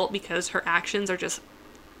Mary's guilt because her actions are just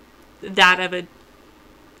that of a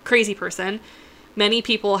crazy person, many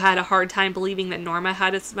people had a hard time believing that Norma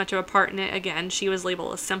had as much of a part in it. Again, she was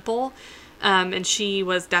labeled as simple, and she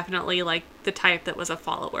was definitely like the type that was a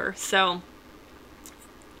follower. So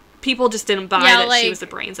people just didn't buy that she was the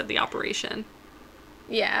brains of the operation.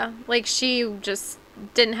 Yeah, like she just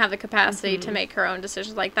didn't have the capacity to make her own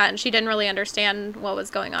decisions like that, and she didn't really understand what was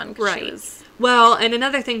going on. Right. Well, and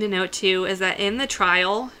another thing to note too is that in the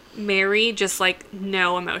trial, Mary just like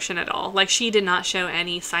no emotion at all. Like she did not show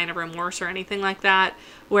any sign of remorse or anything like that.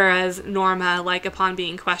 Whereas Norma, like upon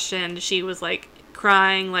being questioned, she was like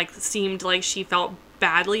crying, like seemed like she felt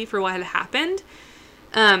badly for what had happened.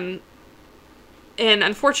 And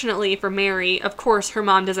unfortunately for Mary, of course, her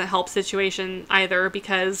mom doesn't help the situation either,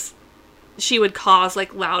 because she would cause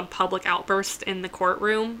like loud public outbursts in the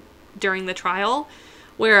courtroom during the trial,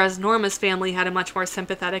 whereas Norma's family had a much more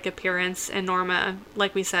sympathetic appearance, and Norma,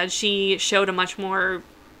 like we said, she showed a much more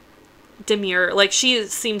demure, like she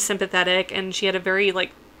seemed sympathetic, and she had a very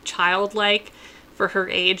like childlike, for her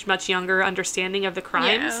age, much younger understanding of the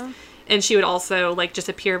crimes. Yeah. And she would also like just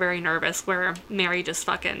appear very nervous, where Mary just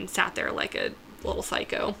fucking sat there like a little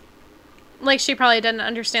psycho. Like, she probably didn't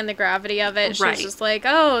understand the gravity of it. She was just like,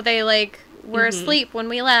 oh, they, like, were asleep when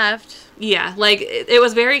we left. Yeah, like, it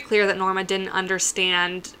was very clear that Norma didn't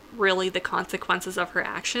understand, really, the consequences of her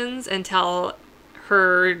actions until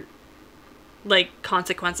her, like,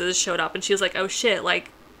 consequences showed up. And she was like, oh, shit, like,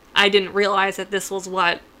 I didn't realize that this was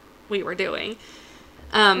what we were doing.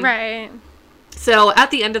 Right. So, at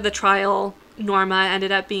the end of the trial, Norma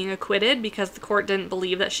ended up being acquitted because the court didn't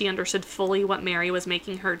believe that she understood fully what Mary was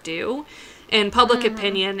making her do. And public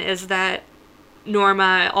opinion is that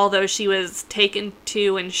Norma, although she was taken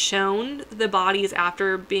to and shown the bodies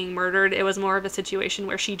after being murdered, it was more of a situation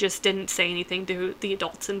where she just didn't say anything to the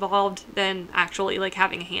adults involved than actually like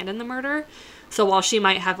having a hand in the murder, So while she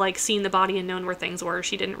might have, like, seen the body and known where things were,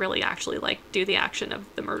 she didn't really actually, like, do the action of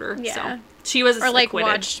the murder. Yeah. So she was Or, like, acquitted.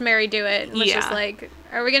 watched Mary do it and was Yeah. just like,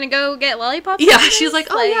 are we gonna go get lollipops? Yeah, after she's this? like,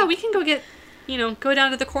 oh, yeah, we can go get, go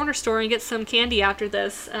down to the corner store and get some candy after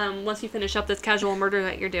this, once you finish up this casual murder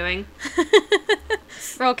that you're doing.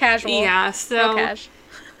 Real casual. Yeah, Real so cash.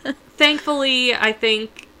 thankfully, I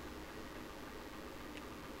think,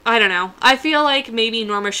 I don't know. I feel like maybe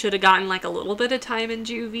Norma should have gotten, like, a little bit of time in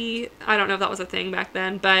juvie. I don't know if that was a thing back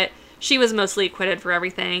then, but she was mostly acquitted for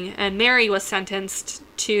everything. And Mary was sentenced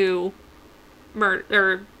to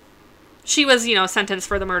murder, she was, sentenced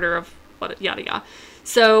for the murder of yada yada.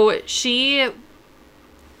 So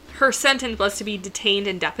her sentence was to be detained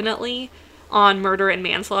indefinitely on murder and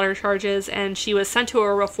manslaughter charges, and she was sent to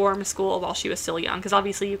a reform school while she was still young, because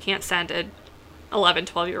obviously you can't send an 11,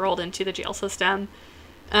 12-year-old into the jail system.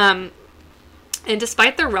 And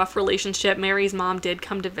despite their rough relationship, Mary's mom did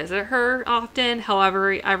come to visit her often.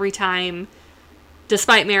 However, every time,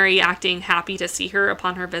 despite Mary acting happy to see her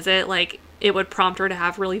upon her visit, like, it would prompt her to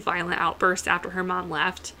have really violent outbursts after her mom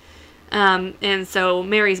left. And so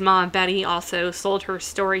Mary's mom, Betty, also sold her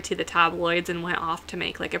story to the tabloids and went off to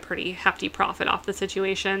make, like, a pretty hefty profit off the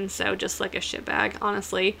situation. So just like a shitbag,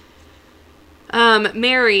 honestly.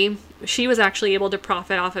 Mary, she was actually able to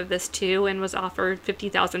profit off of this too, and was offered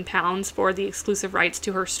 £50,000 for the exclusive rights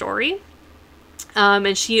to her story.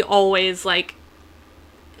 And she always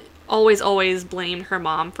blamed her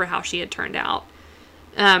mom for how she had turned out.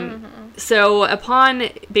 So upon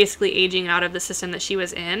basically aging out of the system that she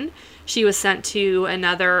was in, she was sent to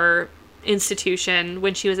another institution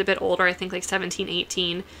when she was a bit older, I think like 17,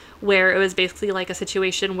 18, where it was basically like a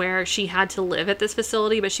situation where she had to live at this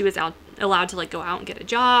facility, but she was allowed to, like, go out and get a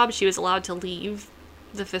job. She was allowed to leave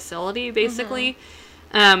the facility, basically.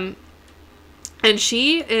 And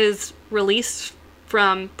she is released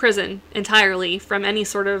from prison entirely from any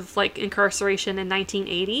sort of, like, incarceration in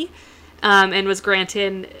 1980, and was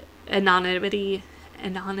granted anonymity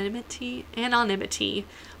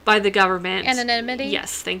by the government. Anonymity?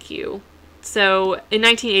 Yes, thank you. So in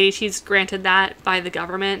 1980, she's granted that by the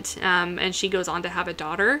government, and she goes on to have a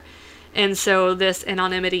daughter. And so this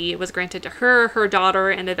anonymity was granted to her daughter,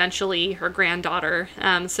 and eventually her granddaughter.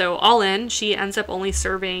 So all in, she ends up only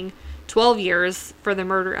serving 12 years for the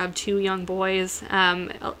murder of 2 young boys.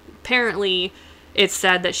 Apparently, it's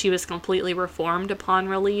said that she was completely reformed upon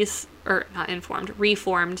release, or not informed,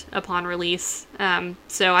 reformed upon release.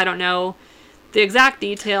 So I don't know the exact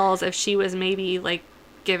details, if she was maybe, like,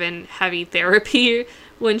 given heavy therapy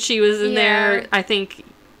when she was in there. I think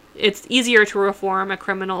it's easier to reform a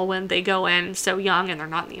criminal when they go in so young and they're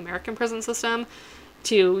not in the American prison system,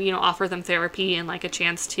 to, offer them therapy and, like, a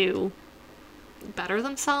chance to better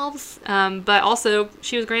themselves. But also,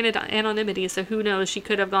 she was granted anonymity, so who knows, she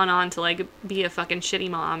could have gone on to, like, be a fucking shitty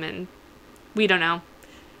mom, and we don't know.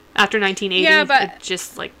 After 1980, it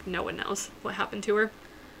just, like, no one knows what happened to her.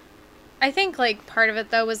 I think, like, part of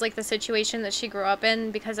it, though, was, like, the situation that she grew up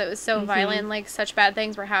in, because it was so violent, like, such bad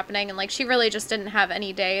things were happening, and, like, she really just didn't have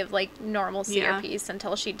any day of, like, normalcy or peace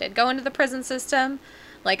until she did go into the prison system.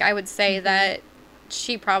 Like, I would say that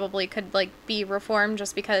she probably could, like, be reformed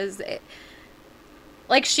just because,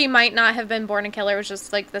 like, she might not have been born a killer, it was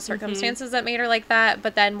just, like, the circumstances that made her like that,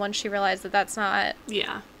 but then once she realized that that's not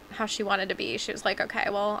how she wanted to be, she was like, okay,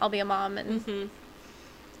 well, I'll be a mom, and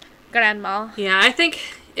grandma. Yeah, I think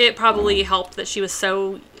it probably helped that she was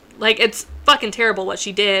so, like, it's fucking terrible what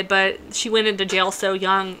she did, but she went into jail so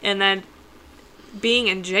young, and then being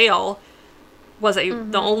in jail was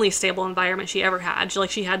the only stable environment she ever had.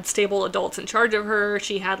 She had stable adults in charge of her.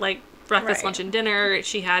 She had, like, breakfast, lunch, and dinner.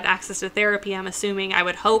 She had access to therapy, I'm assuming. I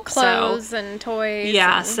would hope Clothes and toys.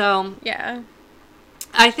 Yeah, Yeah.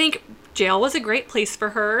 I think jail was a great place for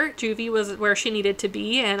her. Juvie was where she needed to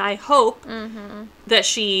be, and I hope that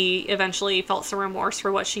she eventually felt some remorse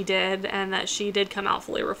for what she did, and that she did come out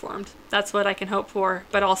fully reformed. That's what I can hope for.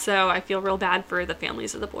 But also, I feel real bad for the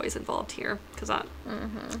families of the boys involved here, because that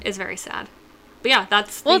is very sad. But yeah,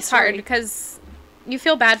 that's it's hard, because you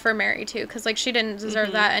feel bad for Mary, too, because, like, she didn't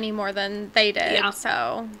deserve that any more than they did,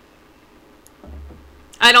 so...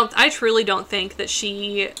 I truly don't think that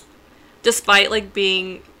she, despite, like,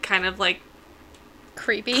 being kind of, like,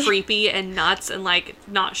 creepy and nuts and, like,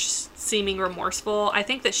 not seeming remorseful, I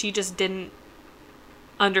think that she just didn't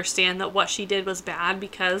understand that what she did was bad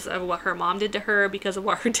because of what her mom did to her, because of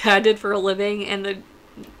what her dad did for a living, and the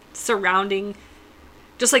surrounding,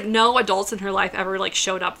 just, like, no adults in her life ever, like,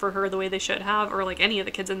 showed up for her the way they should have, or, like, any of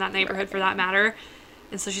the kids in that neighborhood for that matter.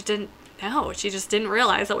 And so she didn't know. She just didn't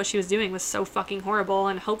realize that what she was doing was so fucking horrible,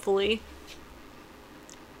 and hopefully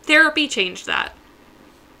therapy changed that.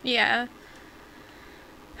 Yeah.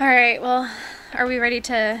 All right, well, are we ready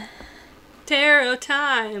to... Tarot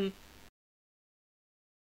time.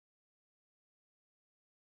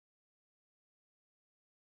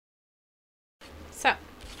 So,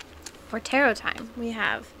 for tarot time, we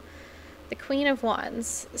have the Queen of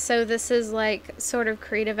Wands. So this is like sort of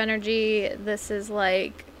creative energy. This is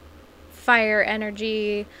like fire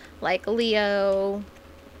energy, like Leo,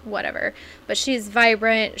 whatever. But she's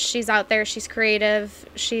vibrant, she's out there, she's creative,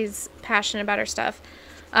 she's passionate about her stuff.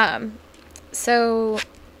 So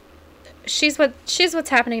she's what's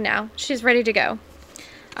happening now. She's ready to go.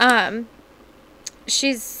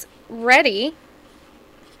 She's ready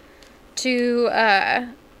to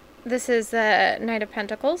this is the Knight of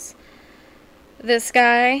Pentacles. This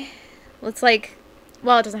guy, it's like,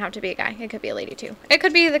 well, it doesn't have to be a guy. It could be a lady too. It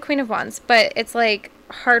could be the Queen of Wands, but it's like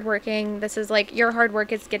hardworking. This is like your hard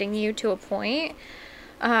work is getting you to a point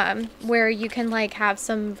where you can like have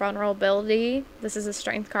some vulnerability. This is a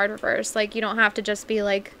Strength card reverse. Like you don't have to just be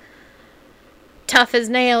like tough as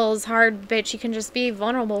nails, hard bitch. You can just be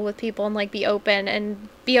vulnerable with people and like be open and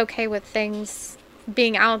be okay with things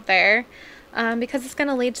being out there because it's going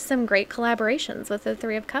to lead to some great collaborations with the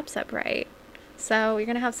Three of Cups upright. So you're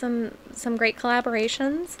going to have some great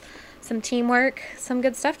collaborations, some teamwork, some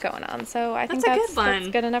good stuff going on. So I think that's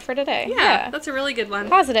good enough for today. Yeah, that's a really good one.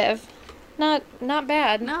 Positive. Not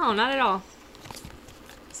bad. No, not at all.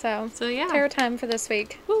 So yeah. Tarot time for this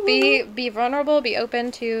week. Woo-hoo. Be vulnerable, be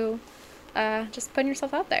open to just putting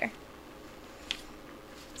yourself out there.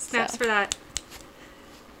 Snaps for that.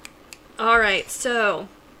 All right, so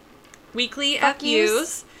weekly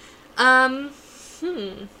FUs. The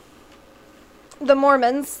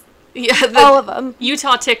Mormons. Yeah, all of them.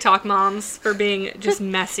 Utah TikTok moms for being just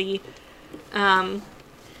messy.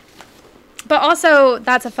 But also,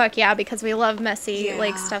 that's a fuck yeah, because we love messy,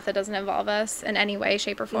 like, stuff that doesn't involve us in any way,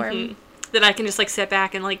 shape, or form. Mm-hmm. That I can just, like, sit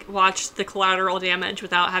back and, like, watch the collateral damage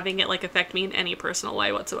without having it, like, affect me in any personal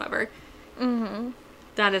way whatsoever. Mm-hmm.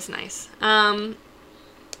 That is nice. I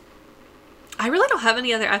really don't have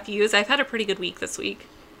any other FUs. I've had a pretty good week this week.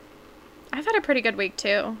 I've had a pretty good week,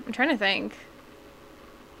 too. I'm trying to think.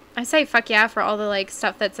 I say fuck yeah for all the, like,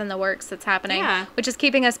 stuff that's in the works that's happening. Yeah. Which is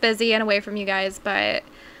keeping us busy and away from you guys, but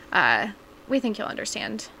we think you'll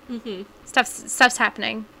understand. Mm-hmm. Stuff's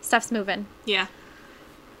happening. Stuff's moving. Yeah.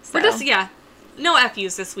 So. We're just, no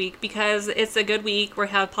FUs this week because it's a good week. We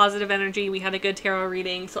have positive energy. We had a good tarot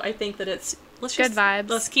reading. So I think that it's... Good vibes.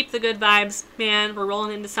 Let's keep the good vibes, man. We're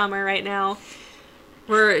rolling into summer right now.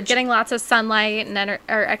 We're getting lots of sunlight and or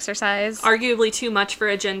exercise. Arguably too much for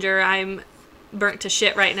a ginger. I'm burnt to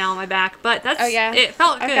shit right now on my back, but that's it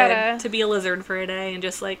felt good to be a lizard for a day and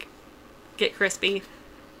just like get crispy.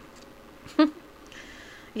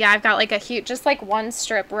 Yeah, I've got like a huge, just like one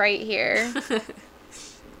strip right here.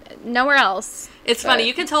 Nowhere else. It's funny,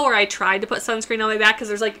 you can tell where I tried to put sunscreen on my back because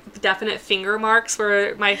there's like definite finger marks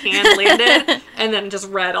where my hand landed and then just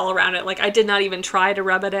red all around it. Like I did not even try to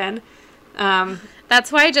rub it in.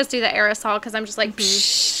 That's why I just do the aerosol because I'm just like...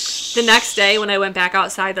 The next day when I went back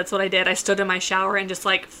outside, that's what I did. I stood in my shower and just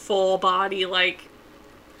like full body like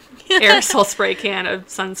aerosol spray can of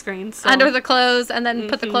sunscreen. So. Under the clothes and then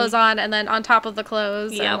put the clothes on and then on top of the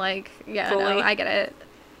clothes. Yep. And like, Fully. No, I get it.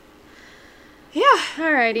 Yeah.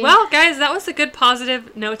 Alrighty. Well, guys, that was a good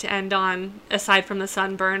positive note to end on, aside from the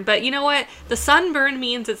sunburn. But you know what? The sunburn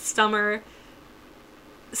means it's summer,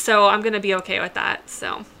 so I'm going to be okay with that.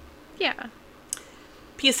 So, yeah.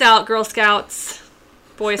 Peace out, Girl Scouts,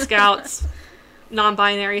 Boy Scouts,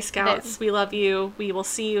 non-binary Scouts. We love you. We will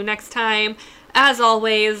see you next time. As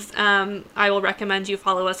always, I will recommend you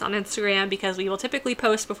follow us on Instagram because we will typically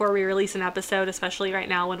post before we release an episode, especially right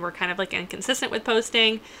now when we're kind of like inconsistent with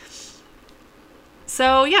posting.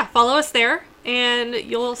 So yeah, follow us there and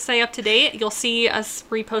you'll stay up to date. You'll see us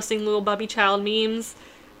reposting little Bubby Child memes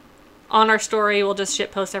on our story. We'll just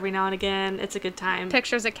shitpost every now and again. It's a good time.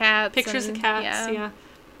 Pictures of cats. Yeah.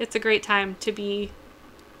 It's a great time to be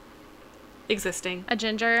existing. A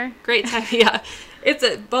ginger. Great time, yeah. It's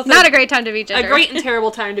a great time to be ginger. A great and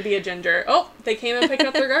terrible time to be a ginger. Oh, they came and picked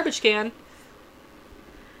up their garbage can.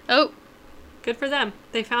 Oh. Good for them.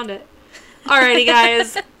 They found it. Alrighty,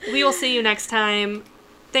 guys. We will see you next time.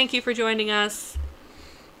 Thank you for joining us.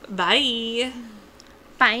 Bye.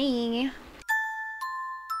 Bye.